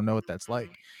because I don't know what that's like.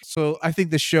 So I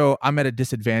think the show, I'm at a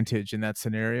disadvantage in that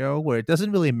scenario where it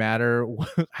doesn't really matter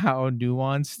how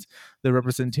nuanced the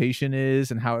representation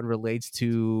is and how it relates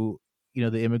to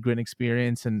the immigrant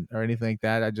experience and or anything like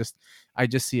that. I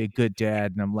just see a good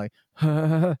dad and I'm like,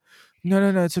 no,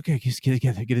 it's okay. Just get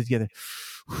it together.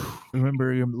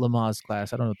 Remember your Lamaze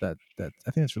class. I don't know what that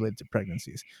I think it's related to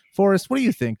pregnancies. Forrest, what do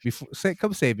you think?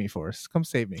 Come save me, Forrest. Come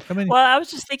save me. Come in. Well, I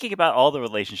was just thinking about all the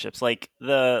relationships, like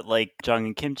Jung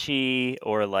and Kimchi,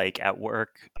 or like at work,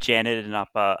 Janet and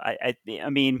Appa. I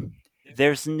mean,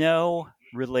 there's no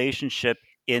relationship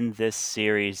in this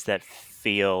series that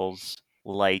feels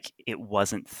like it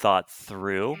wasn't thought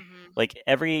through. Like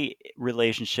every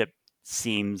relationship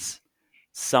seems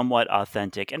somewhat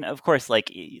authentic, and of course,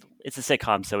 like it's a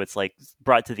sitcom, so it's like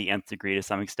brought to the nth degree to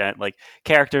some extent. Like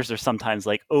characters are sometimes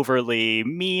like overly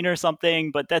mean or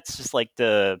something, but that's just like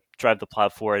to drive the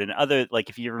plot forward. And other, like,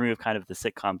 if you remove kind of the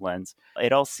sitcom lens,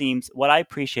 it all seems, what I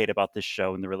appreciate about this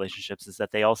show and the relationships is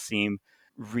that they all seem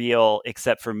real,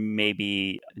 except for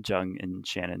maybe Jung and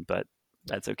Shannon, but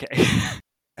that's okay.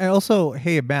 And also,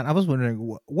 hey Matt, I was wondering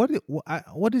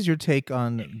what is your take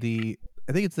on the?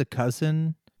 I think it's the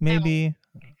cousin, maybe.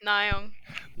 Nayoung.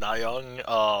 Nayoung,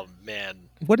 oh man.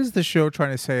 What is the show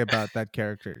trying to say about that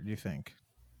character, do you think?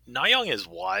 Nayoung is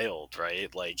wild,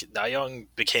 right? Like, Nayoung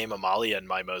became Amalia and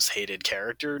my most hated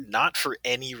character, not for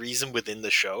any reason within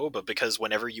the show, but because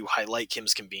whenever you highlight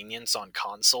Kim's Convenience on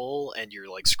console and you're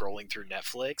like scrolling through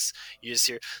Netflix, you just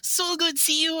hear, "So good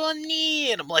see you on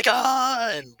me," and I'm like, ah,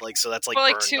 and like, so that's like, well,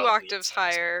 like burned 2 on the octaves inside.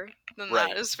 higher than Right.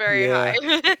 that is very Yeah.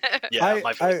 high. Yeah,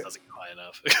 my voice doesn't go high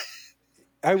enough.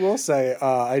 I will say,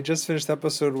 I just finished the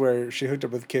episode where she hooked up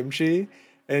with Kimchi,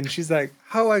 and she's like,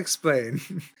 "How I explain,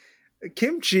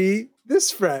 Kimchi,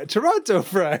 this friend, Toronto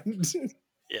friend."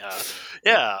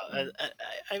 Yeah.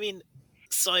 I mean,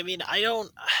 so I mean, I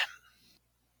don't.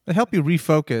 To help you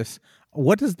refocus,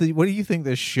 what do you think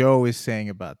the show is saying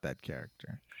about that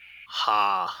character?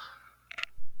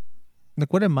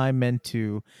 Like, what am I meant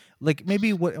to, like,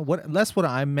 maybe what less what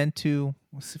I'm meant to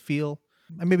feel,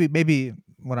 and maybe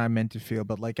what I'm meant to feel,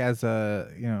 but like as a,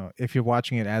 if you're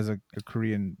watching it as a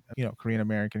Korean, Korean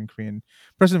American, Korean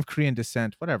person of Korean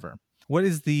descent, whatever. What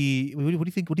is the what do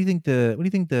you think? What do you think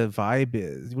the vibe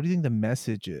is? What do you think the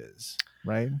message is?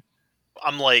 Right.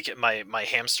 I'm like, my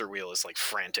hamster wheel is like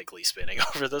frantically spinning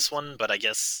over this one, but I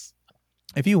guess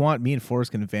if you want, me and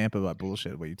Forrest can vamp about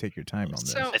bullshit while you take your time on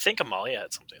this. I think Amalia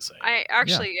had something to say. I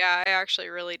actually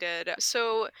really did.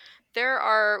 So we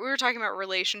were talking about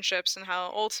relationships and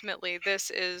how ultimately this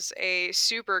is a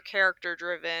super character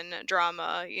driven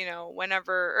drama,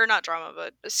 or not drama,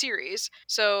 but a series.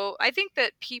 So I think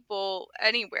that people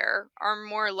anywhere are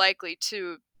more likely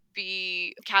to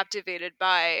be captivated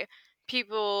by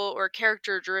people or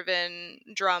character driven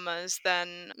dramas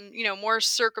than more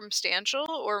circumstantial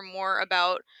or more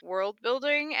about world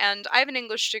building. And I have an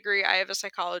English degree, I have a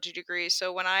psychology degree,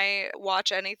 so when I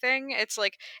watch anything, it's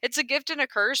like it's a gift and a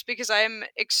curse because I am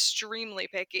extremely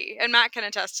picky, and Matt can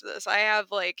attest to this.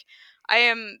 I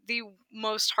am the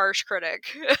most harsh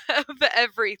critic of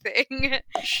everything.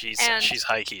 She's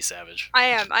high key savage.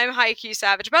 I'm high key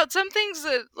savage about some things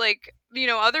that, like,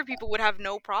 other people would have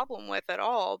no problem with at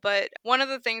all. But one of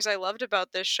the things I loved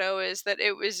about this show is that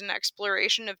it was an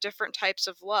exploration of different types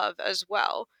of love as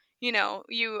well.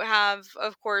 You have,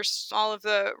 of course, all of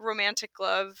the romantic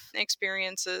love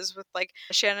experiences with like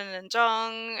Shannon and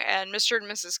Jung and Mr. and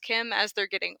Mrs. Kim as they're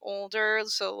getting older.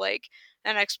 So, like,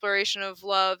 an exploration of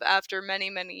love after many,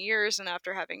 many years and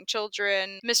after having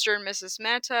children. Mr. and Mrs.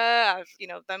 Mehta,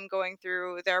 them going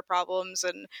through their problems,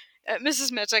 and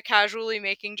Mrs. Mehta casually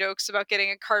making jokes about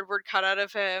getting a cardboard cut out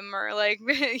of him, or like,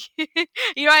 I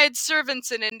had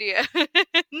servants in India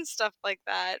and stuff like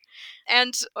that.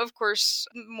 And of course,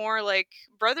 more like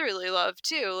brotherly love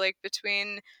too, like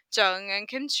between Jung and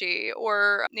Kimchi,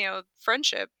 or,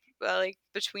 friendship, like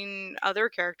between other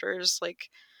characters, like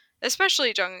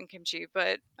especially Jung and Kimchi.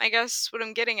 But I guess what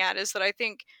I'm getting at is that I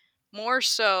think more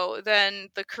so than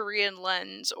the Korean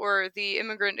lens or the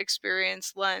immigrant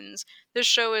experience lens, this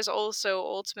show is also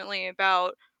ultimately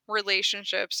about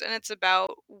relationships, and it's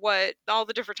about what all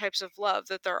the different types of love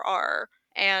that there are.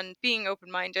 and being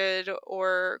open-minded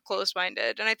or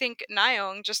closed-minded. And I think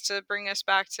Nayoung, just to bring us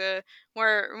back to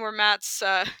where Matt's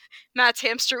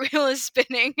hamster wheel is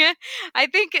spinning, I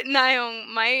think Nayoung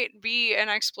might be an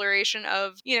exploration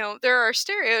of, there are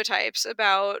stereotypes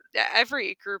about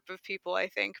every group of people, I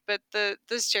think, but the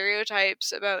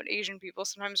stereotypes about Asian people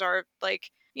sometimes are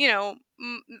like,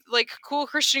 like cool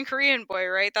Christian Korean boy,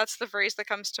 right? That's the phrase that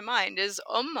comes to mind. Is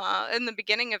in the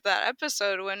beginning of that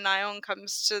episode when Nayeon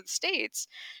comes to the States,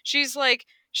 she's like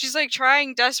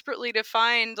trying desperately to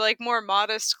find like more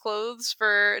modest clothes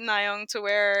for Nayeon to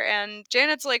wear, and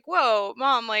Janet's like, "Whoa,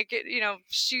 mom, like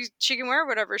she can wear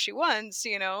whatever she wants,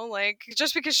 like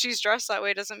just because she's dressed that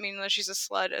way doesn't mean that she's a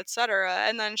slut, etc."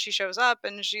 And then she shows up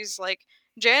and she's like,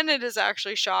 Janet is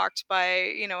actually shocked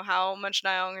by, how much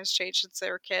Nayoung has changed since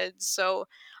they were kids. So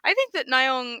I think that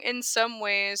Nayoung, in some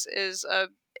ways,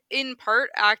 in part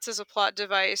acts as a plot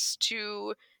device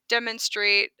to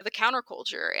demonstrate the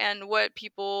counterculture and what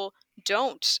people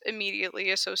don't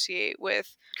immediately associate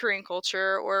with Korean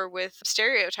culture or with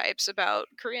stereotypes about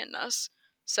Koreanness.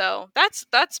 So that's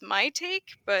my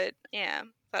take, but yeah,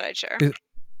 thought I'd share.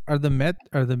 Are the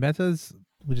metas,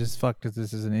 which is fucked because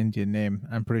this is an Indian name.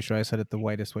 I'm pretty sure I said it the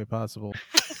whitest way possible.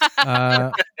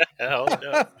 Hell no.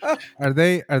 Are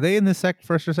they in the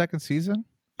first or second season?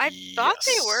 I thought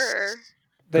they were.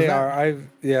 They are.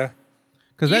 Yeah.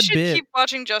 Because you should keep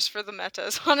watching just for the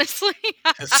metas, honestly.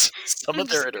 Some of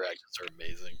their interactions are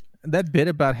amazing. That bit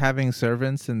about having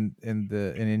servants in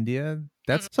India,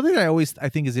 that's something that I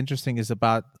think is interesting, is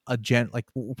about like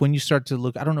when you start to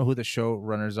look, I don't know who the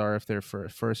showrunners are, if they're for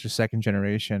first or second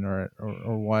generation or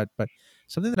what, but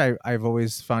something that I've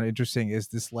always found interesting is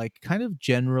this like kind of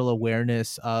general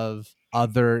awareness of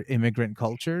other immigrant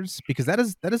cultures, because that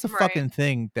is a fucking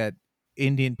thing that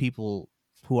Indian people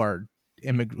who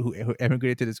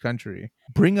emigrated to this country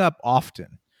bring up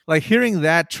often. Like hearing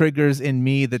that triggers in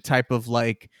me the type of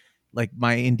like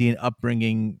my Indian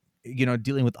upbringing,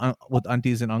 dealing with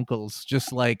aunties and uncles,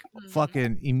 just like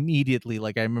fucking immediately.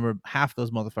 Like I remember half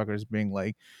those motherfuckers being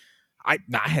like, I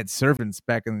had servants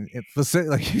back in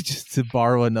like, just to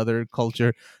borrow another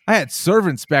culture, I had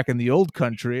servants back in the old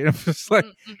country, and I'm just like,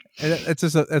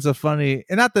 it's a funny,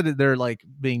 and not that they're like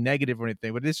being negative or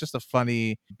anything, but it's just a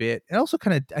funny bit, and also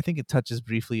kind of I think it touches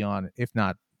briefly on, if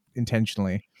not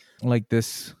intentionally, like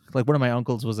one of my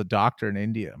uncles was a doctor in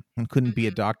India and couldn't be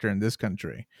a doctor in this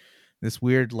country. This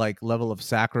weird like level of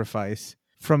sacrifice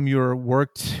from your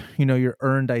worked, your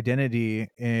earned identity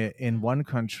in one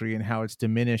country and how it's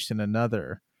diminished in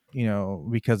another,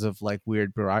 because of like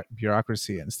weird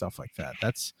bureaucracy and stuff like that.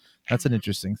 That's an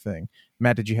interesting thing.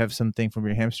 Matt, did you have something from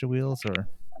your hamster wheels or?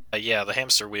 Yeah, the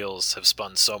hamster wheels have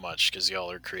spun so much because y'all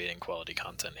are creating quality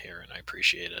content here, and I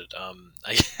appreciate it.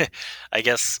 I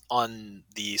guess on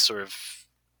the sort of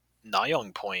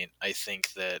Nayeon point, I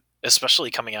think that especially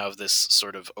coming out of this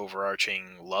sort of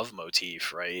overarching love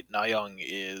motif, right? Nayeon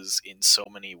is in so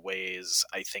many ways,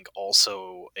 I think,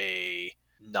 also a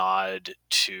nod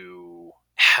to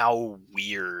how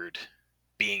weird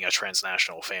being a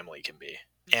transnational family can be.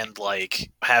 And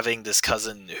like having this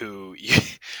cousin who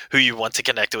you want to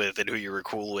connect with and who you were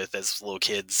cool with as little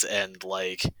kids, and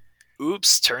like,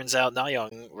 oops, turns out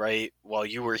Nayeon, right, while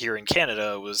you were here in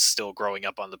Canada, was still growing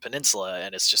up on the peninsula,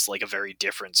 and it's just like a very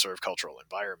different sort of cultural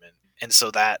environment. And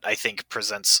so that, I think,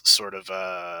 presents sort of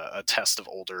a test of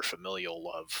older familial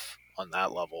love on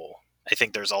that level. I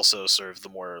think there's also sort of the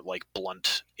more like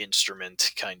blunt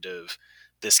instrument kind of,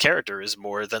 this character is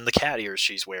more than the cat ears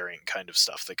she's wearing kind of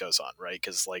stuff that goes on, right?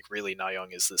 Because like really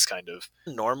Nayeon is this kind of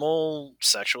normal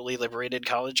sexually liberated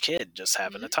college kid just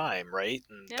having a time, right?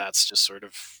 And that's just sort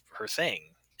of her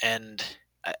thing. And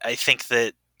I think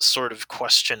that sort of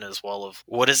question as well of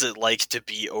what is it like to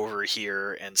be over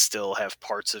here and still have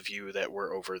parts of you that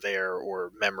were over there,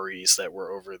 or memories that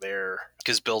were over there.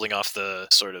 Because building off the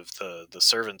sort of the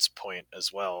servant's point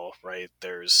as well, right,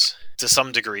 there's to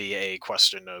some degree a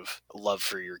question of love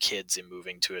for your kids in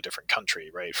moving to a different country,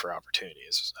 right, for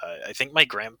opportunities. I think my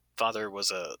grandfather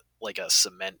was a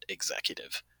cement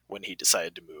executive when he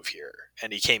decided to move here,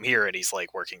 and he came here and he's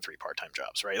like working 3 part-time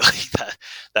jobs, right? Like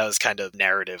that was kind of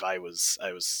narrative I was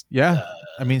I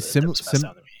mean,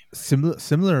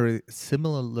 similarly,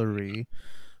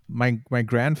 my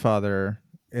grandfather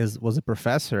was a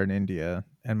professor in India,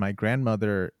 and my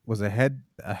grandmother was a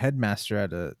headmaster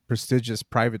at a prestigious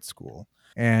private school,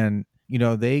 and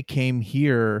they came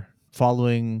here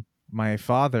following my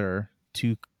father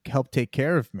to help take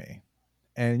care of me.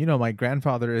 And my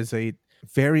grandfather is a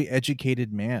very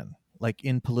educated man, like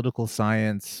in political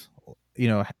science,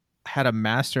 had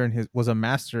was a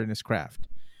master in his craft.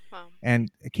 Wow. And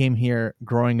came here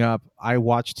growing up. I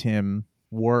watched him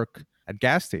work at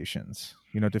gas stations,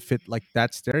 to fit like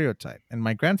that stereotype. And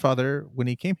my grandfather, when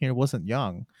he came here, wasn't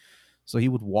young. So he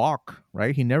would walk,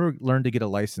 right? He never learned to get a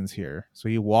license here. So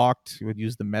he walked, he would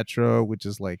use the metro, which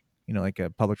is like, like a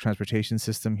public transportation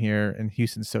system here. And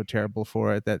Houston's so terrible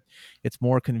for it that it's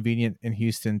more convenient in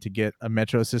Houston to get a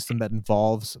metro system that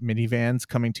involves minivans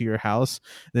coming to your house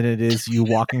than it is you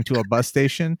walking to a bus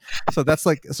station. So that's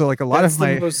like, a lot That's of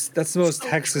my, that's the most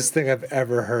Texas thing I've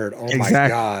ever heard. Oh my Exactly.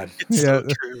 God. It's so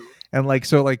true. and like,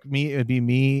 so like me, it'd be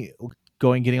me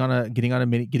getting in a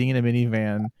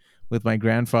minivan with my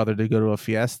grandfather to go to a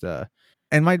fiesta.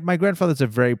 And my grandfather's a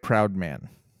very proud man.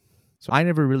 So I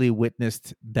never really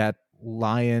witnessed that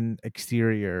lion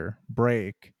exterior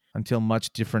break until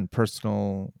much different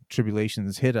personal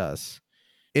tribulations hit us.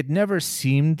 It never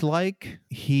seemed like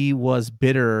he was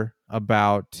bitter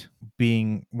about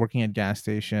working at gas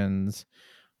stations,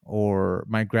 or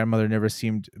my grandmother never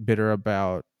seemed bitter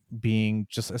about being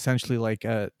just essentially like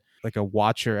a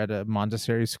watcher at a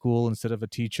Montessori school instead of a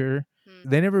teacher.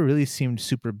 They never really seemed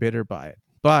super bitter by it.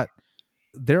 But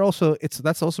that's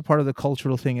also part of the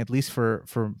cultural thing, at least for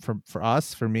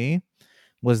us, for me,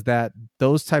 was that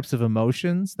those types of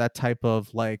emotions, that type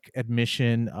of like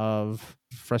admission of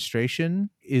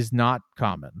frustration, is not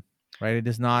common, right? It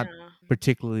is not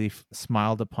particularly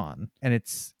smiled upon, and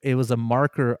it was a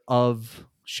marker of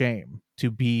shame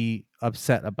to be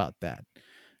upset about that.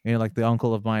 Like the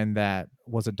uncle of mine that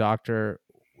was a doctor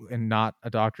and not a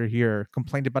doctor here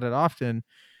complained about it often,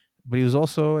 but he was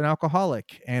also an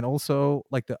alcoholic and also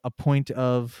like a point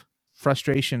of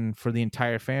frustration for the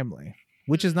entire family,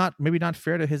 which is maybe not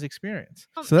fair to his experience.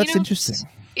 So that's interesting.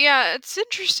 Yeah, it's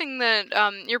interesting that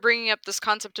you're bringing up this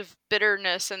concept of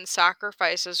bitterness and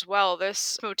sacrifice as well.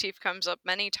 This motif comes up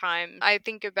many times. I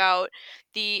think about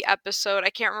the episode, I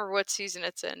can't remember what season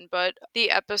it's in, but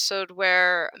the episode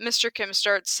where Mr. Kim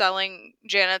starts selling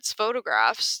Janet's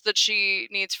photographs that she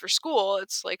needs for school.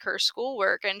 It's like her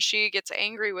schoolwork, and she gets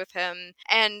angry with him.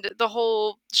 And the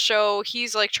whole show,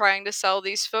 he's like trying to sell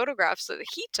these photographs that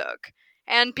he took,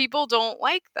 and people don't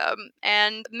like them.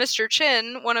 And Mr.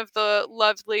 Chin, one of the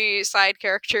lovely side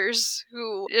characters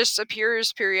who just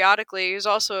appears periodically, who's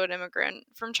also an immigrant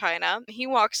from China, he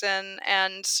walks in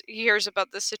and he hears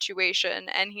about this situation,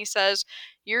 and he says,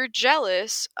 "You're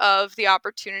jealous of the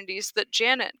opportunities that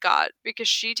Janet got because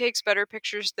she takes better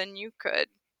pictures than you could.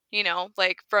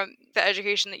 Like from the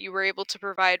education that you were able to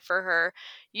provide for her,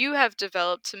 you have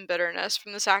developed some bitterness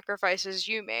from the sacrifices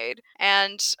you made."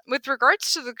 And with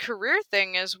regards to the career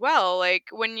thing as well, like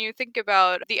when you think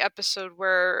about the episode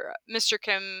where Mr.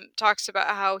 Kim talks about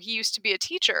how he used to be a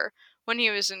teacher when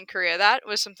he was in Korea, that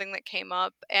was something that came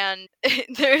up. And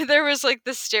there was like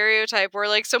this stereotype where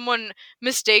like someone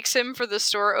mistakes him for the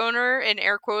store owner, in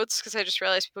air quotes, because I just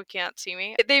realized people can't see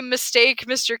me. They mistake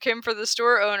Mr. Kim for the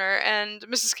store owner, and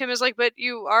Mrs. Kim is like, "But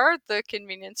you are the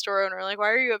convenience store owner. Like,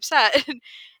 why are you upset?"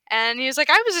 And he was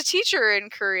like, "I was a teacher in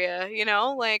Korea,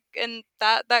 like," and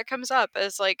that comes up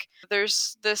as like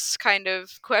there's this kind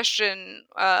of question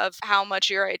of how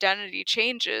much your identity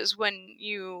changes when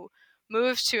you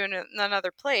move to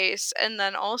another place, and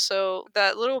then also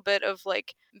that little bit of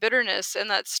like bitterness and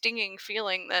that stinging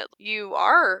feeling that you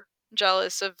are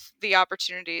jealous of the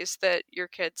opportunities that your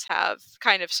kids have,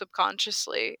 kind of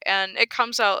subconsciously. And it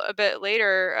comes out a bit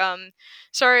later.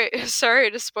 Sorry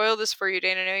to spoil this for you,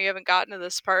 Dane. I know you haven't gotten to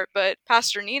this part, but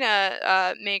Pastor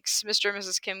Nina makes Mr. and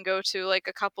Mrs. Kim go to like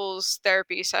a couples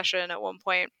therapy session at one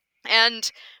point.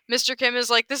 And Mr. Kim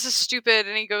is like, "This is stupid,"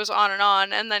 and he goes on,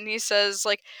 and then he says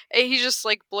like, he just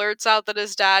like blurts out that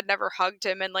his dad never hugged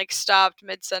him, and like stopped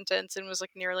mid-sentence and was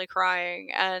like nearly crying.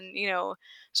 And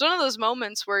it's one of those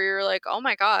moments where you're like, "Oh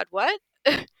my God, what?"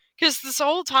 Because this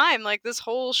whole time, like this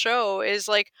whole show is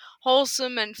like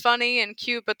wholesome and funny and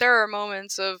cute, but there are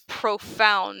moments of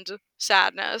profound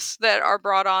sadness that are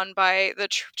brought on by the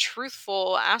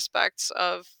truthful aspects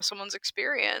of someone's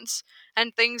experience,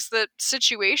 and things that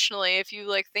situationally, if you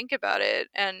like think about it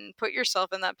and put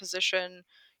yourself in that position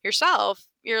yourself,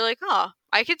 you're like, "Oh,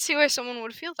 I could see why someone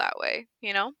would feel that way,"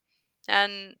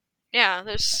 And yeah,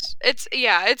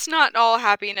 it's not all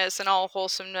happiness and all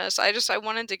wholesomeness. I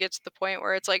wanted to get to the point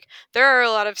where it's like there are a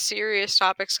lot of serious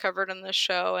topics covered in this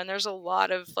show, and there's a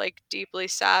lot of like deeply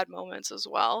sad moments as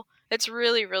well. It's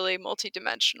really, really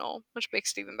multidimensional, which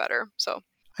makes it even better. So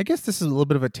I guess this is a little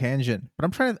bit of a tangent, but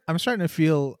I'm starting to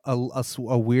feel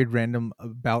a weird random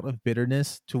bout of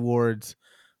bitterness towards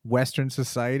Western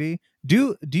society.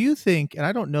 Do you think, and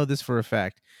I don't know this for a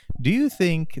fact, do you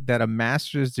think that a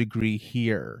master's degree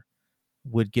here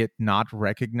would get not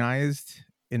recognized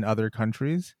in other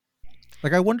countries?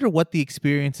 Like, I wonder what the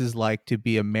experience is like to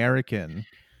be American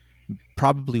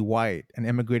probably white and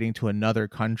immigrating to another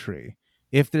country,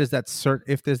 if there's that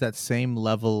same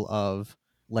level of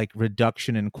like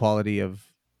reduction in quality of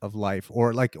life,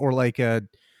 or like a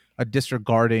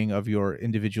disregarding of your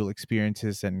individual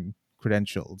experiences and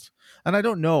credentials. And I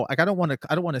don't know, like I don't want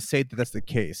to say that that's the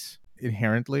case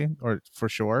inherently or for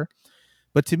sure,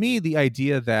 but to me the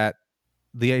idea that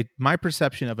my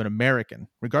perception of an American,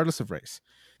 regardless of race,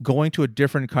 going to a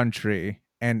different country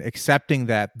and accepting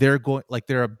that they're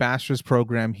a master's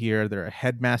program here, they're a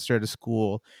headmaster at a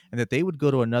school, and that they would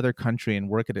go to another country and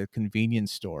work at a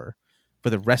convenience store for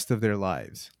the rest of their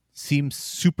lives seems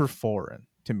super foreign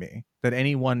to me, that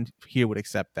anyone here would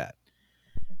accept that.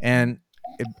 And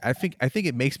I think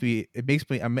it makes me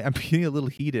I'm getting a little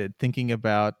heated thinking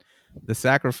about the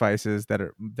sacrifices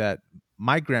that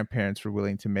my grandparents were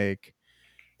willing to make,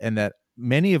 and that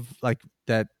many of like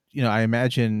that, I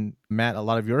imagine, Matt, a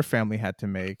lot of your family had to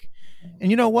make.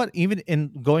 And you know what, even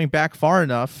in going back far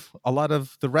enough, a lot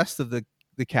of the rest of the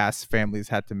cast families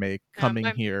had to make coming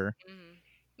here.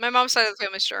 My mom's side of the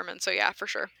family's German, so yeah, for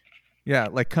sure. Yeah,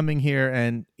 like coming here,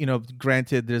 and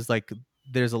granted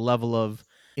there's a level of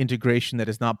integration that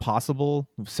is not possible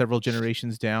several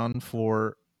generations down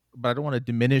for, but I don't want to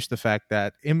diminish the fact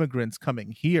that immigrants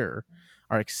coming here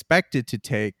are expected to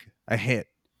take a hit.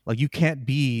 Like, you can't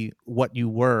be what you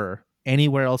were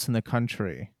anywhere else in the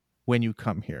country when you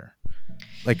come here,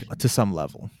 like to some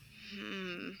level.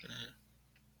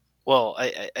 Well,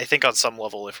 I think on some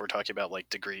level, if we're talking about like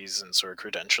degrees and sort of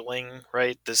credentialing,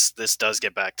 right, this does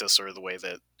get back to sort of the way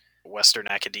that Western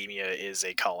academia is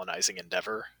a colonizing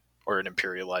endeavor or an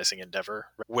imperializing endeavor,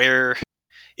 where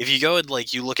if you go and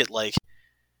like you look at like,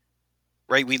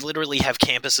 right, we literally have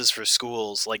campuses for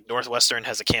schools. Like Northwestern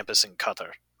has a campus in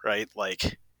Qatar, right?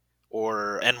 Like,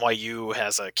 or NYU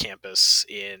has a campus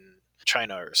in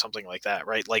China or something like that,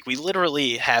 right? Like, we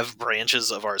literally have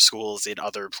branches of our schools in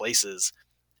other places.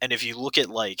 And if you look at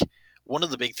like one of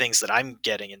the big things that I'm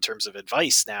getting in terms of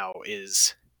advice now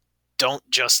is don't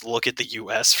just look at the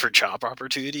US for job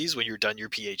opportunities when you're done your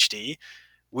PhD,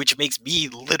 which makes me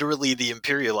literally the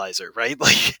imperializer, right?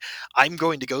 Like, I'm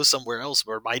going to go somewhere else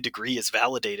where my degree is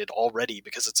validated already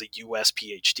because it's a US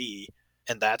PhD,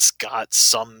 and that's got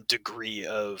some degree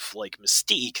of like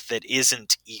mystique that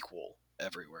isn't equal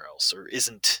everywhere else or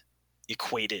isn't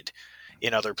equated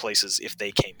in other places if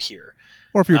they came here.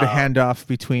 Or if you were to hand off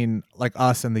between like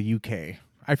us and the UK,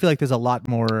 I feel like there's a lot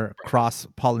more cross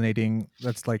pollinating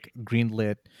that's like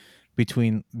greenlit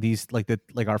between these, like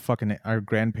our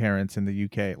grandparents in the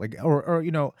UK, like or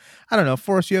I don't know.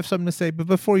 Forrest, you have something to say, but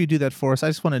before you do that, Forrest, I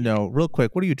just want to know real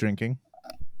quick, what are you drinking?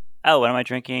 Oh, what am I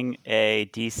drinking? A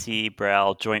DC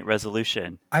Braille Joint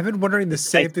Resolution. I've been wondering the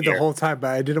same thing the whole time,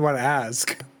 but I didn't want to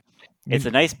ask. It's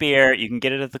a nice beer. You can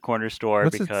get it at the corner store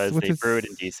because they brew it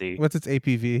in DC. What's its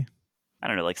APV? I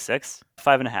don't know, like 6,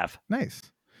 5.5. Nice.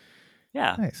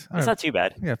 Yeah, nice. It's not too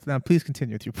bad. Yeah. Now, please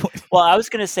continue with your point. Well, I was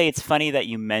going to say it's funny that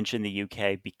you mentioned the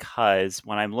UK because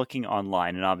when I'm looking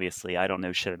online, and obviously I don't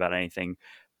know shit about anything,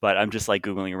 but I'm just like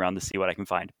Googling around to see what I can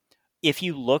find. If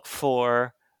you look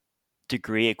for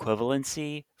degree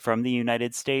equivalency from the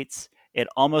United States, it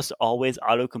almost always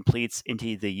auto-completes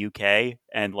into the UK,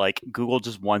 and like Google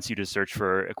just wants you to search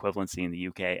for equivalency in the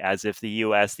UK, as if the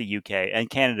US, the UK, and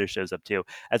Canada shows up too,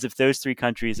 as if those 3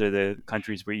 countries are the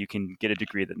countries where you can get a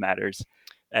degree that matters,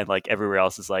 and like everywhere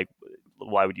else is like,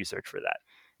 why would you search for that?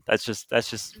 That's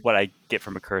just what I get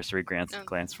from a cursory glance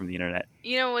from the internet.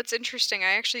 You know what's interesting?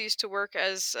 I actually used to work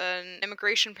as an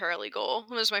immigration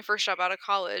paralegal. It was my first job out of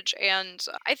college, and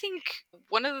I think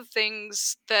one of the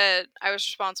things that I was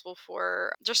responsible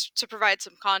for, just to provide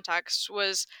some context,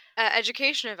 was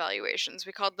education evaluations.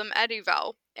 We called them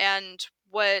EdEval, and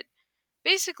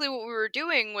basically what we were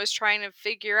doing was trying to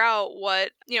figure out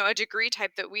what, a degree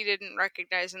type that we didn't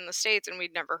recognize in the States and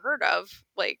we'd never heard of,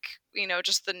 like,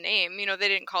 just the name. They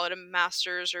didn't call it a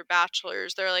master's or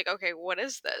bachelor's. They're like, okay, what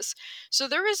is this? So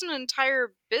there is an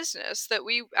entire business that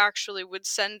we actually would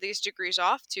send these degrees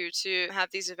off to have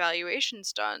these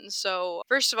evaluations done. So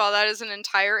first of all, that is an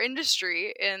entire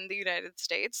industry in the United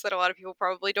States that a lot of people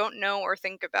probably don't know or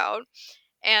think about.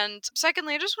 And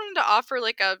secondly, I just wanted to offer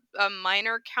like a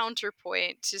minor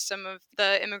counterpoint to some of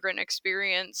the immigrant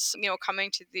experience, coming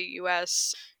to the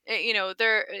US.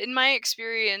 There, in my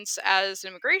experience as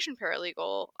an immigration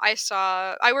paralegal,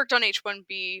 I worked on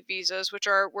H-1B visas, which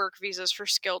are work visas for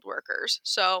skilled workers.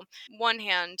 So, one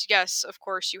hand, yes, of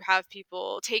course, you have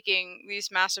people taking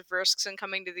these massive risks and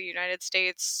coming to the United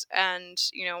States and,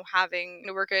 having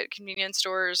to work at convenience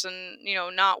stores and,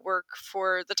 not work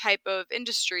for the type of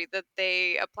industry that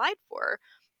they applied for.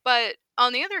 But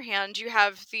on the other hand, you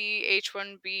have the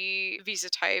H-1B visa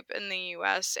type in the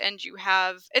US, and you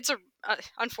have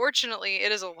unfortunately,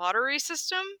 it is a lottery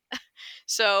system.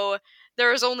 So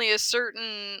there is only a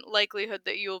certain likelihood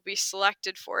that you will be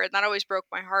selected for it. And that always broke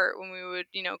my heart when we would,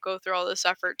 go through all this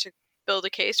effort to build a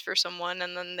case for someone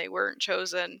and then they weren't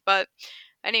chosen. But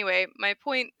anyway, my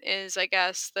point is, I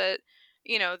guess, that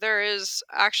there is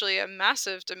actually a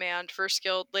massive demand for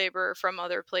skilled labor from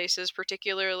other places,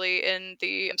 particularly in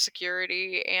the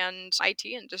security and IT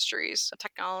industries,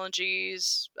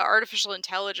 technologies, artificial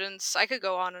intelligence. I could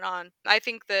go on and on. I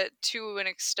think that to an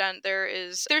extent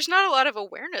there's not a lot of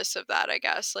awareness of that, I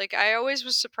guess. Like I always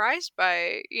was surprised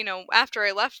by, after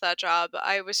I left that job,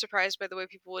 I was surprised by the way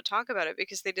people would talk about it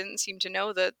because they didn't seem to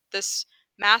know that this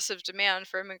massive demand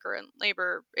for immigrant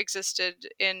labor existed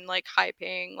in like high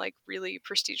paying, like really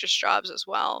prestigious jobs as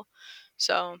well.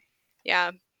 So,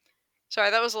 yeah. Sorry,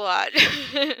 that was a lot.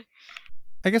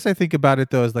 I guess I think about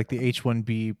it though as like the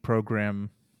H-1B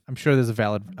program. I'm sure there's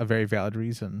a very valid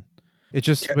reason. It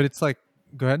just, but it's like,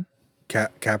 go ahead.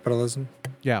 Capitalism.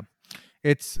 Yeah,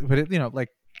 but it, like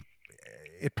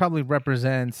it probably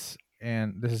represents,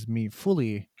 and this is me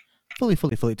fully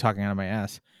talking out of my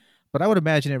ass, but I would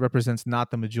imagine it represents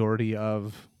not the majority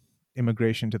of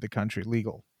immigration to the country,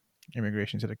 legal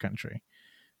immigration to the country.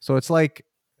 So it's like,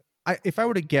 if I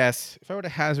were to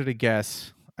hazard a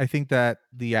guess, I think that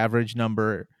the average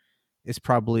number is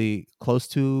probably close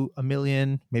to 1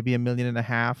 million, maybe 1.5 million.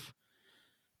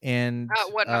 And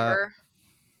what number?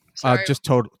 Sorry. Just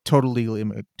total legal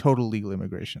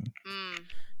immigration.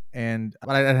 And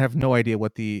but I have no idea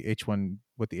what the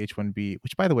H-1B,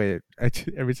 which by the way,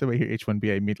 every time I hear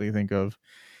H-1B, I immediately think of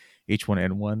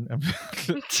H1N1.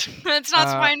 It's not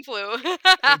swine flu.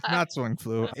 It's not swine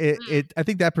flu. I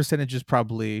think that percentage is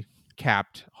probably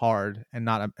capped hard and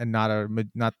not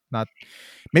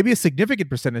maybe a significant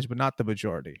percentage, but not the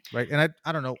majority, right? And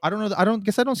I don't know. I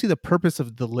don't see the purpose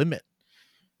of the limit.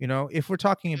 If we're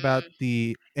talking about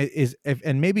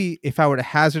and maybe if I were to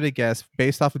hazard a guess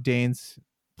based off of Dane's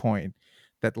point,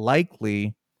 that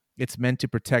likely it's meant to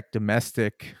protect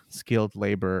domestic skilled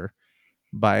labor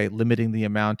by limiting the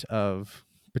amount of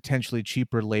potentially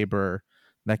cheaper labor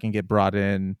that can get brought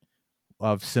in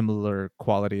of similar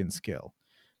quality and skill.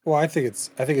 Well, I think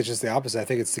it's just the opposite. I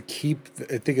think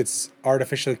it's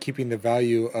artificially keeping the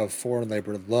value of foreign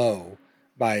labor low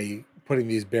by putting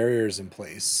these barriers in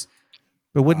place.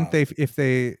 But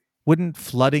wouldn't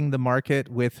flooding the market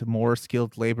with more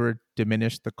skilled labor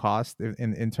diminish the cost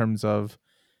in terms of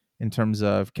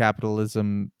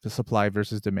capitalism, the supply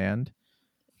versus demand?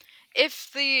 If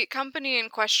the company in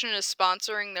question is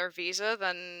sponsoring their visa,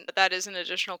 then that is an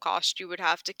additional cost you would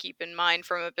have to keep in mind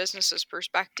from a business's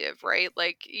perspective, right?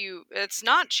 Like it's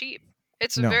not cheap.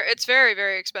 It's very,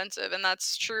 very expensive, and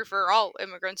that's true for all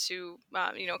immigrants who,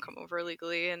 come over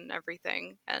illegally and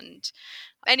everything. And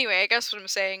anyway, I guess what I'm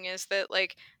saying is that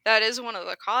like that is one of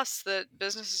the costs that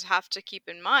businesses have to keep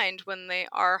in mind when they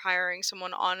are hiring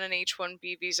someone on an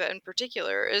H-1B visa in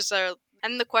particular.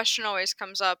 And the question always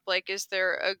comes up, like, is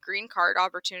there a green card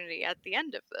opportunity at the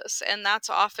end of this? And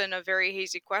that's often a very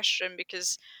hazy question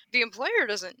because the employer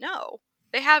doesn't know.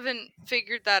 They haven't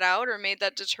figured that out or made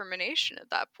that determination at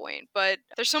that point. But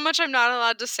there's so much I'm not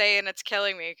allowed to say, and it's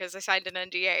killing me because I signed an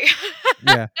NDA.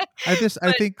 Yeah, I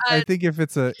think if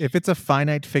it's a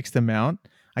finite fixed amount,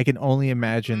 I can only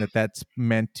imagine that that's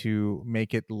meant to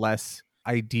make it less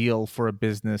ideal for a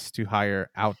business to hire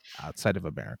outside of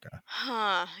America.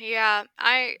 Yeah,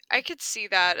 I could see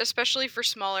that, especially for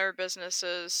smaller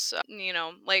businesses.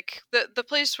 Like the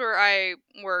place where I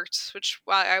worked, which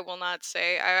I will not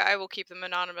say, I will keep them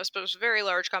anonymous, but it was a very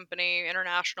large company,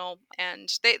 international, and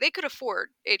they could afford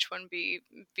H-1B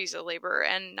visa labor,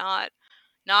 and not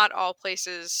all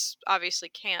places obviously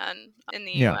can in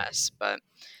the US, but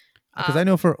because I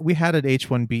know we had an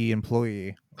H-1B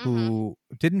employee who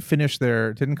didn't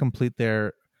complete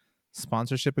their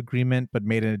sponsorship agreement, but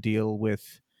made a deal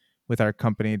with our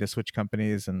company to switch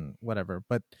companies and whatever.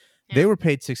 But they were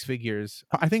paid 6 figures.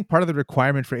 I think part of the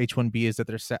requirement for H-1B is that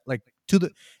they're set like to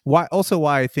the why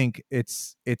I think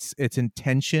its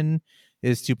intention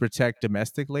is to protect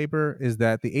domestic labor is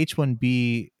that the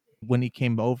H-1B, when he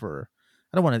came over,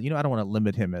 I don't want to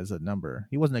limit him as a number.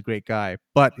 He wasn't a great guy,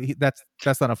 but that's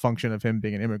not a function of him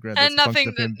being an immigrant. And that's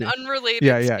nothing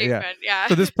unrelated statement. Yeah.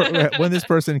 So when this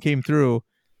person came through,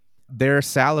 their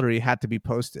salary had to be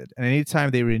posted, and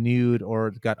anytime they renewed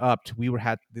or got upped,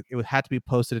 it had to be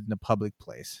posted in a public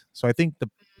place. So I think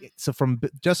from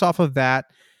just off of that,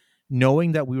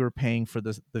 knowing that we were paying for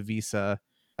the visa,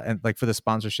 and like for the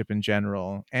sponsorship in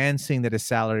general, and seeing that his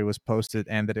salary was posted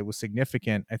and that it was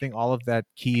significant, I think all of that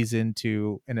keys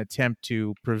into an attempt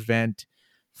to prevent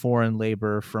foreign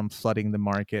labor from flooding the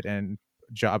market and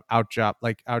out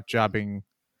jobbing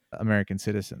American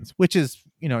citizens, which is,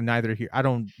 neither here. I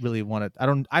don't really want to.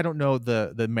 I don't know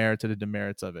the merits or the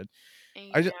demerits of it.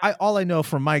 Yeah. All I know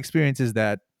from my experience is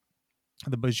that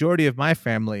the majority of my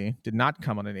family did not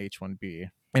come on an H-1B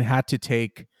and had to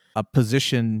take a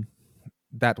position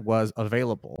that was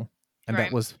available, and that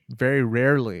Right. was very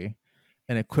rarely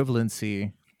an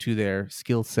equivalency to their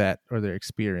skill set or their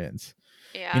experience.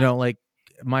 Yeah. Like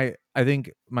I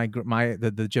think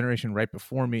the generation right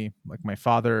before me, like my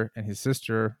father and his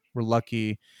sister, were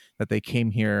lucky that they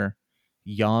came here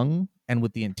young and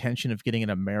with the intention of getting an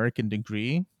American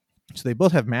degree. So they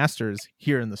both have masters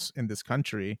here in this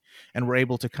country, and were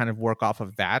able to kind of work off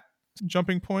of that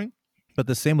jumping point. But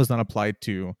the same was not applied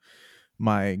to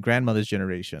my grandmother's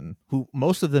generation, who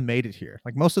most of them made it here.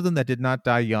 Like most of them that did not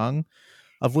die young,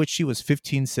 of which she was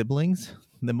 15 siblings,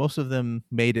 then most of them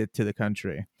made it to the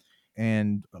country.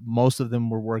 And most of them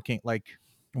were working, like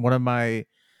one of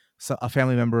a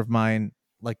family member of mine,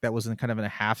 like that was in kind of in a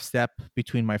half step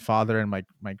between my father and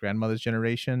my grandmother's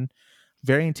generation.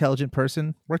 Very intelligent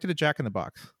person, worked at a Jack in the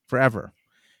Box forever.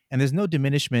 And there's no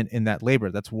diminishment in that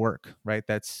labor. That's work, right?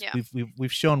 That's Yeah.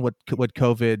 we've shown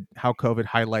how COVID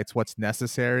highlights what's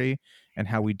necessary, and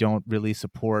how we don't really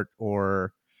support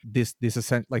or this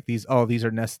like these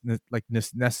are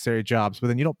necessary jobs, but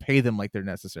then you don't pay them like they're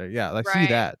necessary. Yeah, I see Right.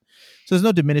 that. So there's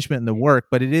no diminishment in the work,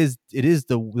 but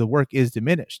the work is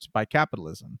diminished by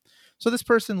capitalism. So this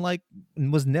person like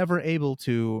was never able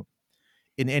to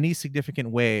in any significant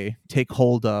way take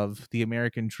hold of the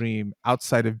American dream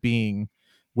outside of being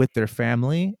with their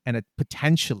family, and it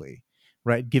potentially,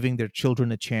 right, giving their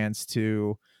children a chance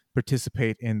to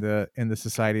participate in the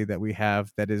society that we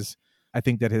have, that is, I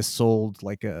think, that has sold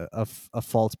like a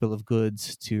false bill of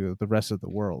goods to the rest of the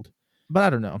world. But I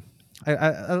don't know.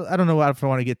 I don't know if I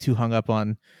want to get too hung up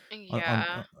on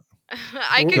Yeah.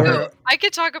 We're- I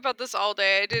could talk about this all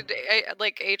day. I did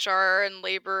like HR and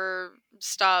labor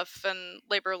stuff and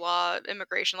labor law,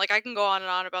 immigration. Like I can go on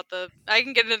and on about I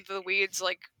can get into the weeds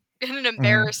like in an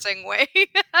embarrassing way.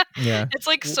 Yeah. It's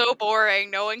like so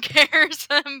boring. No one cares.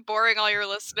 I'm boring all your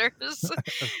listeners.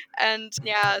 And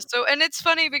yeah, and it's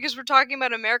funny because we're talking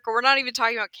about America. We're not even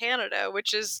talking about Canada,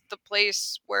 which is the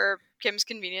place where Kim's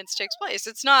Convenience takes place.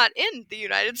 It's not in the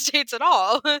United States at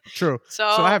all. True. So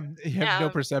I have no yeah.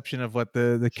 perception of what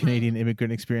the Canadian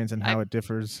immigrant experience and how it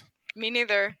differs. Me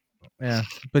neither. Yeah.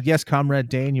 But yes, Comrade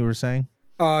Dane, you were saying?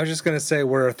 I was just going to say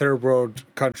we're a third world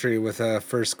country with a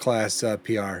first class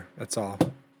PR. That's all.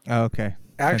 Oh, okay.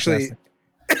 Actually,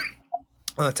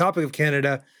 on the topic of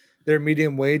Canada, their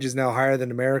medium wage is now higher than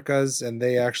America's, and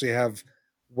they actually have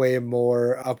way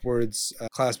more upwards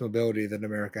class mobility than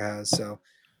America has. So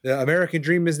the American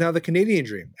dream is now the Canadian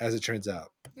dream, as it turns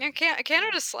out. Yeah,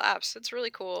 Canada slaps. It's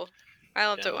really cool. I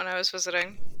loved it when I was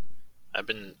visiting. I've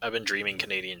been dreaming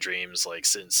Canadian dreams like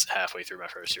since halfway through my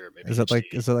first year. Maybe is that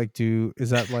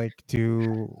like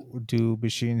do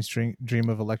machines dream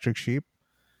of electric sheep?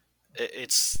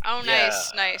 It's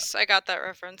nice. I got that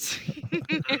reference.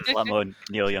 Flemo and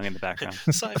Neil Young in the background.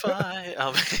 Sci-fi.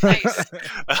 Nice.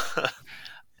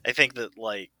 I think that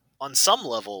like on some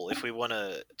level, if we want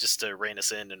to just to rein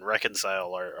us in and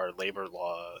reconcile our labor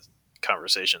law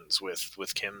conversations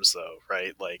with Kim's, though,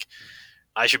 right? Like,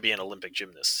 I should be an Olympic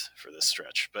gymnast for this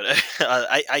stretch, but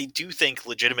I do think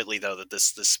legitimately though that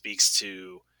this speaks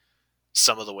to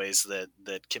some of the ways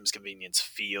that Kim's Convenience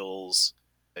feels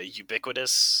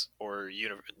ubiquitous or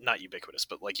not ubiquitous,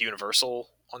 but like universal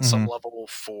on some level,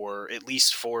 for at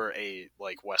least for a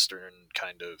like Western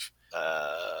kind of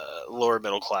lower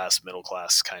middle class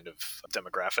kind of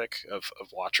demographic of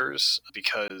watchers,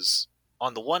 because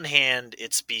on the one hand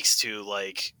it speaks to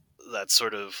like that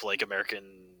sort of like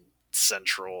American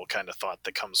central kind of thought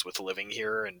that comes with living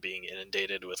here and being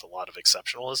inundated with a lot of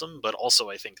exceptionalism, but also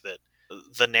I think that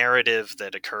the narrative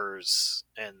that occurs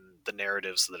and the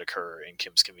narratives that occur in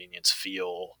Kim's Convenience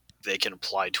feel they can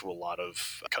apply to a lot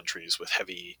of countries with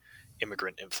heavy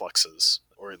immigrant influxes,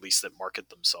 or at least that market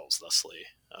themselves thusly.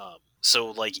 So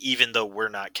like, even though we're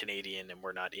not Canadian and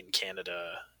we're not in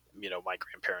Canada, my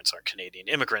grandparents aren't Canadian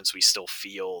immigrants, we still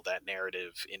feel that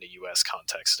narrative in a US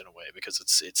context in a way, because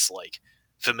it's like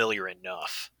familiar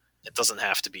enough. It doesn't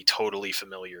have to be totally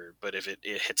familiar, but if it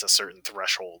hits a certain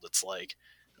threshold, it's like,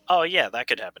 oh yeah, that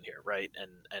could happen here, right?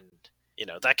 And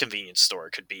that convenience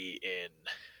store could be in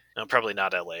No, probably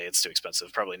not LA. It's too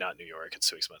expensive. Probably not New York. It's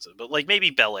too expensive. But like maybe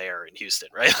Bel Air in Houston,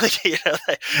 right? Like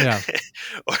Yeah.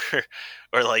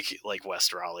 or like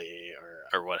West Raleigh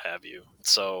or what have you.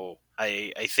 So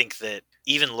I think that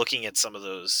even looking at some of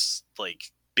those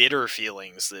like bitter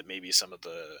feelings that maybe some of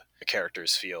the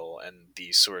characters feel, and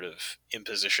the sort of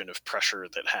imposition of pressure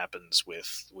that happens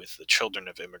with the children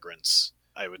of immigrants,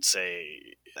 I would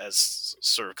say, as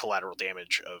sort of collateral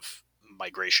damage of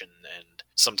migration and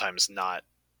sometimes not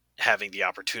having the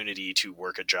opportunity to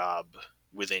work a job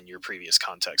within your previous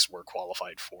context we're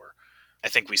qualified for. I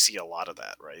think we see a lot of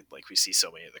that, right? Like we see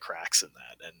so many of the cracks in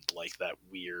that, and like that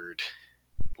weird,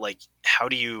 like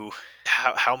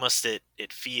how must it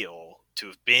feel to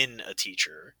have been a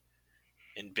teacher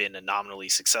and been a nominally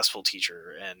successful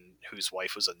teacher and whose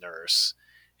wife was a nurse,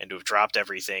 and to have dropped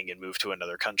everything and moved to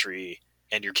another country,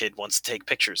 and your kid wants to take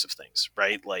pictures of things,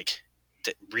 right? Like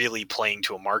really playing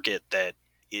to a market that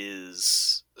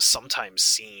is sometimes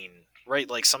seen, right?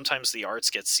 Like sometimes the arts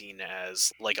get seen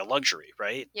as like a luxury,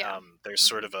 right? Yeah. There's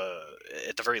sort of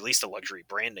at the very least, a luxury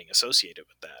branding associated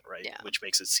with that, right? Yeah. Which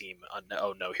makes it seem,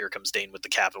 oh no, here comes Dane with the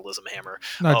capitalism hammer.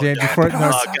 No, Oh, Dane, no, before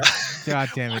no, oh, God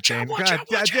damn it, Watch out, Dane. watch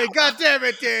out, watch out. God damn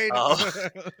it, Dane.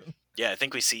 Yeah, I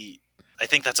think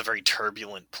that's a very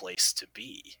turbulent place to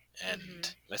be,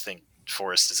 and I think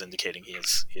Forrest is indicating he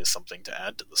has something to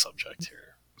add to the subject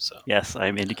here. So Yes,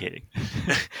 I'm indicating.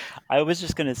 I was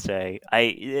just going to say,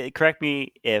 correct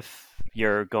me if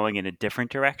you're going in a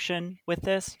different direction with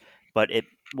this, but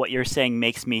what you're saying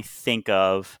makes me think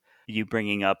of you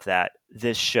bringing up that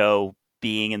this show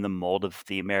being in the mold of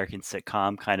the American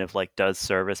sitcom kind of like does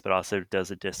service, but also does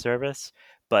a disservice.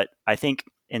 But I think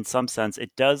in some sense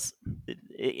it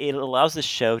allows the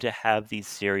show to have these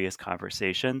serious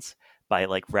conversations by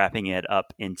like wrapping it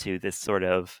up into this sort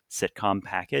of sitcom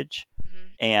package.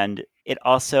 And it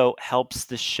also helps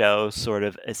the show sort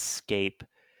of escape,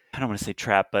 I don't want to say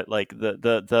trap, but like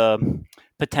the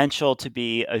potential to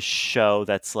be a show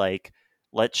that's like,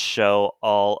 let's show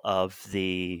all of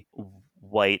the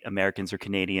white Americans or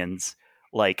Canadians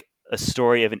like a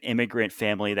story of an immigrant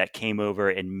family that came over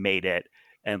and made it,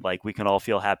 and like we can all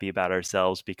feel happy about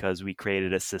ourselves because we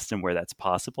created a system where that's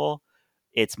possible.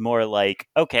 It's more like,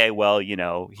 okay, well,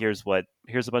 here's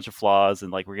a bunch of flaws,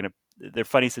 and like they're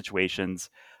funny situations,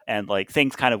 and like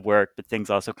things kind of work, but things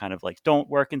also kind of like don't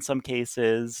work in some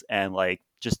cases, and like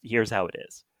just here's how it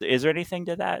is. Is there anything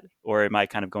to that, or am I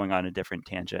kind of going on a different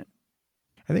tangent?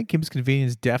 I think Kim's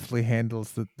Convenience definitely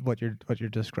handles what you're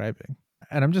describing.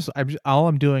 And all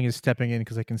I'm doing is stepping in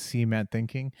because I can see Matt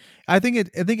thinking. I think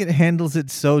it handles it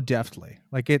so deftly.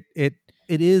 Like it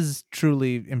is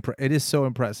truly it is so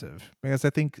impressive, because I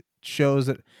think shows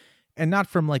that, and not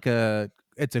from like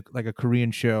it's like a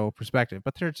Korean show perspective,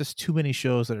 but there are just too many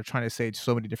shows that are trying to say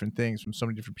so many different things from so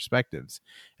many different perspectives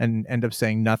and end up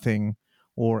saying nothing,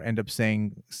 or end up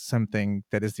saying something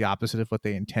that is the opposite of what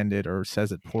they intended, or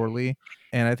says it poorly.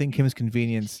 And I think Kim's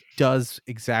Convenience does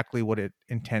exactly what it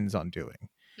intends on doing,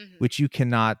 which you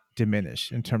cannot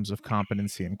diminish in terms of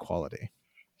competency and quality.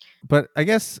 But I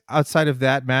guess outside of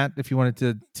that, Matt, if you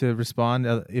wanted to respond,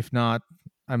 if not,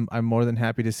 I'm more than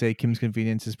happy to say Kim's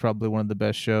Convenience is probably one of the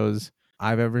best shows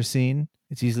I've ever seen.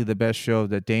 It's easily the best show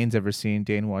that Dane's ever seen.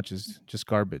 Dane watches just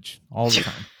garbage all the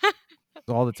time.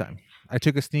 All the time. I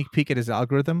took a sneak peek at his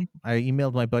algorithm. I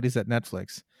emailed my buddies at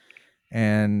Netflix,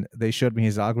 and they showed me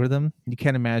his algorithm. You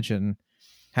can't imagine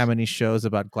how many shows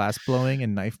about glass blowing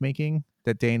and knife making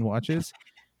that Dane watches.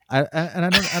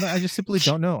 I just simply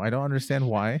don't know. I don't understand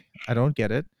why. I don't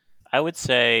get it. I would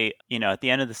say, at the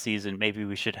end of the season, maybe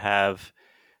we should have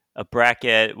a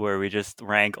bracket where we just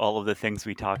rank all of the things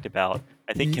we talked about.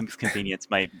 I think Kim's Convenience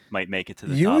might make it to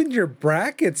the top. You and your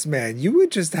brackets, man. You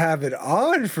would just have it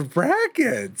on for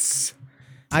brackets.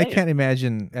 I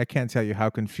can't tell you how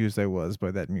confused I was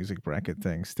by that music bracket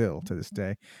thing still to this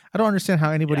day. I don't understand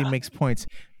how anybody makes points.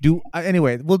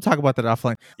 Anyway, we'll talk about that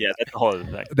offline. Yeah, that's a whole other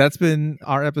thing. That's been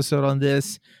our episode on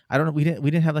this. I don't know. We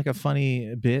didn't have like a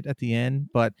funny bit at the end,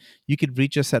 but you could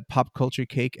reach us at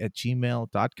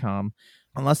popculturecake@gmail.com.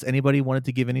 Unless anybody wanted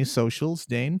to give any socials,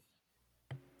 Dane?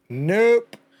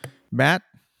 Nope. Matt?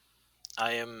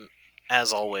 I am,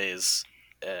 as always,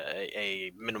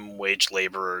 a minimum wage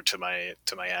laborer to my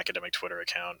academic Twitter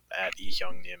account at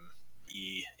ehyungnim,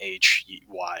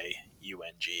 EHYUNGNIM,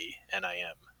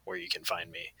 where you can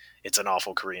find me. It's an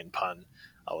awful Korean pun.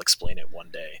 I'll explain it one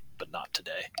day, but not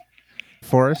today.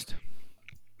 Forrest?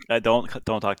 Don't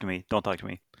talk to me. Don't talk to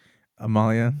me.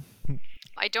 Amalia?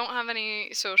 I don't have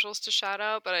any socials to shout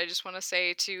out, but I just want to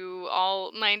say to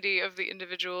all 90 of the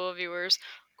individual viewers,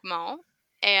 고마워,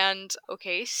 and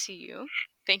okay, see you.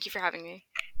 Thank you for having me.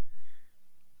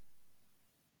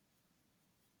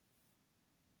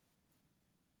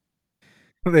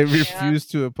 They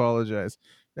refused to apologize.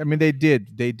 I mean, they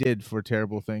did for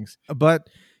terrible things. But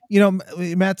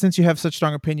Matt, since you have such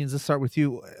strong opinions, let's start with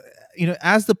you.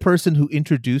 As the person who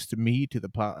introduced me to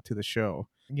the show,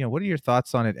 what are your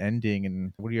thoughts on it ending,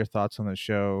 and what are your thoughts on the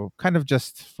show, kind of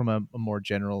just from a more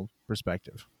general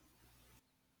perspective?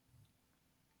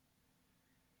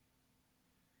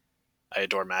 I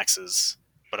adore Max's,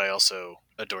 but I also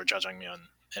adore Jajangmyeon,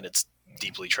 and it's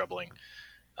deeply troubling.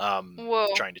 Whoa,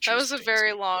 trying to choose that was a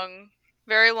between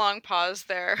very long pause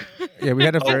there. Yeah, we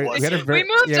had a Oh, very, was we had a it? very, We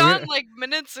moved yeah, on like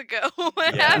minutes ago.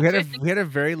 What Yeah. happened? we had a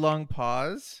very long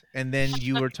pause, and then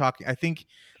you were talking. I think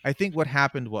what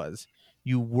happened was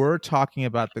you were talking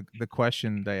about the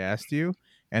question that I asked you,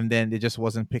 and then it just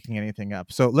wasn't picking anything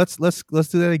up. So let's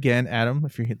do that again, Adam,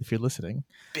 if you're listening.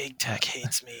 Big Tech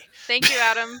hates me. Thank you,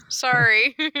 Adam.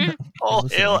 Sorry. All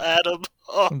listening. hail Adam.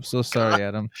 Oh, I'm so sorry,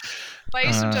 Adam. Buy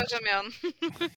you some Uh, jajangmyeon.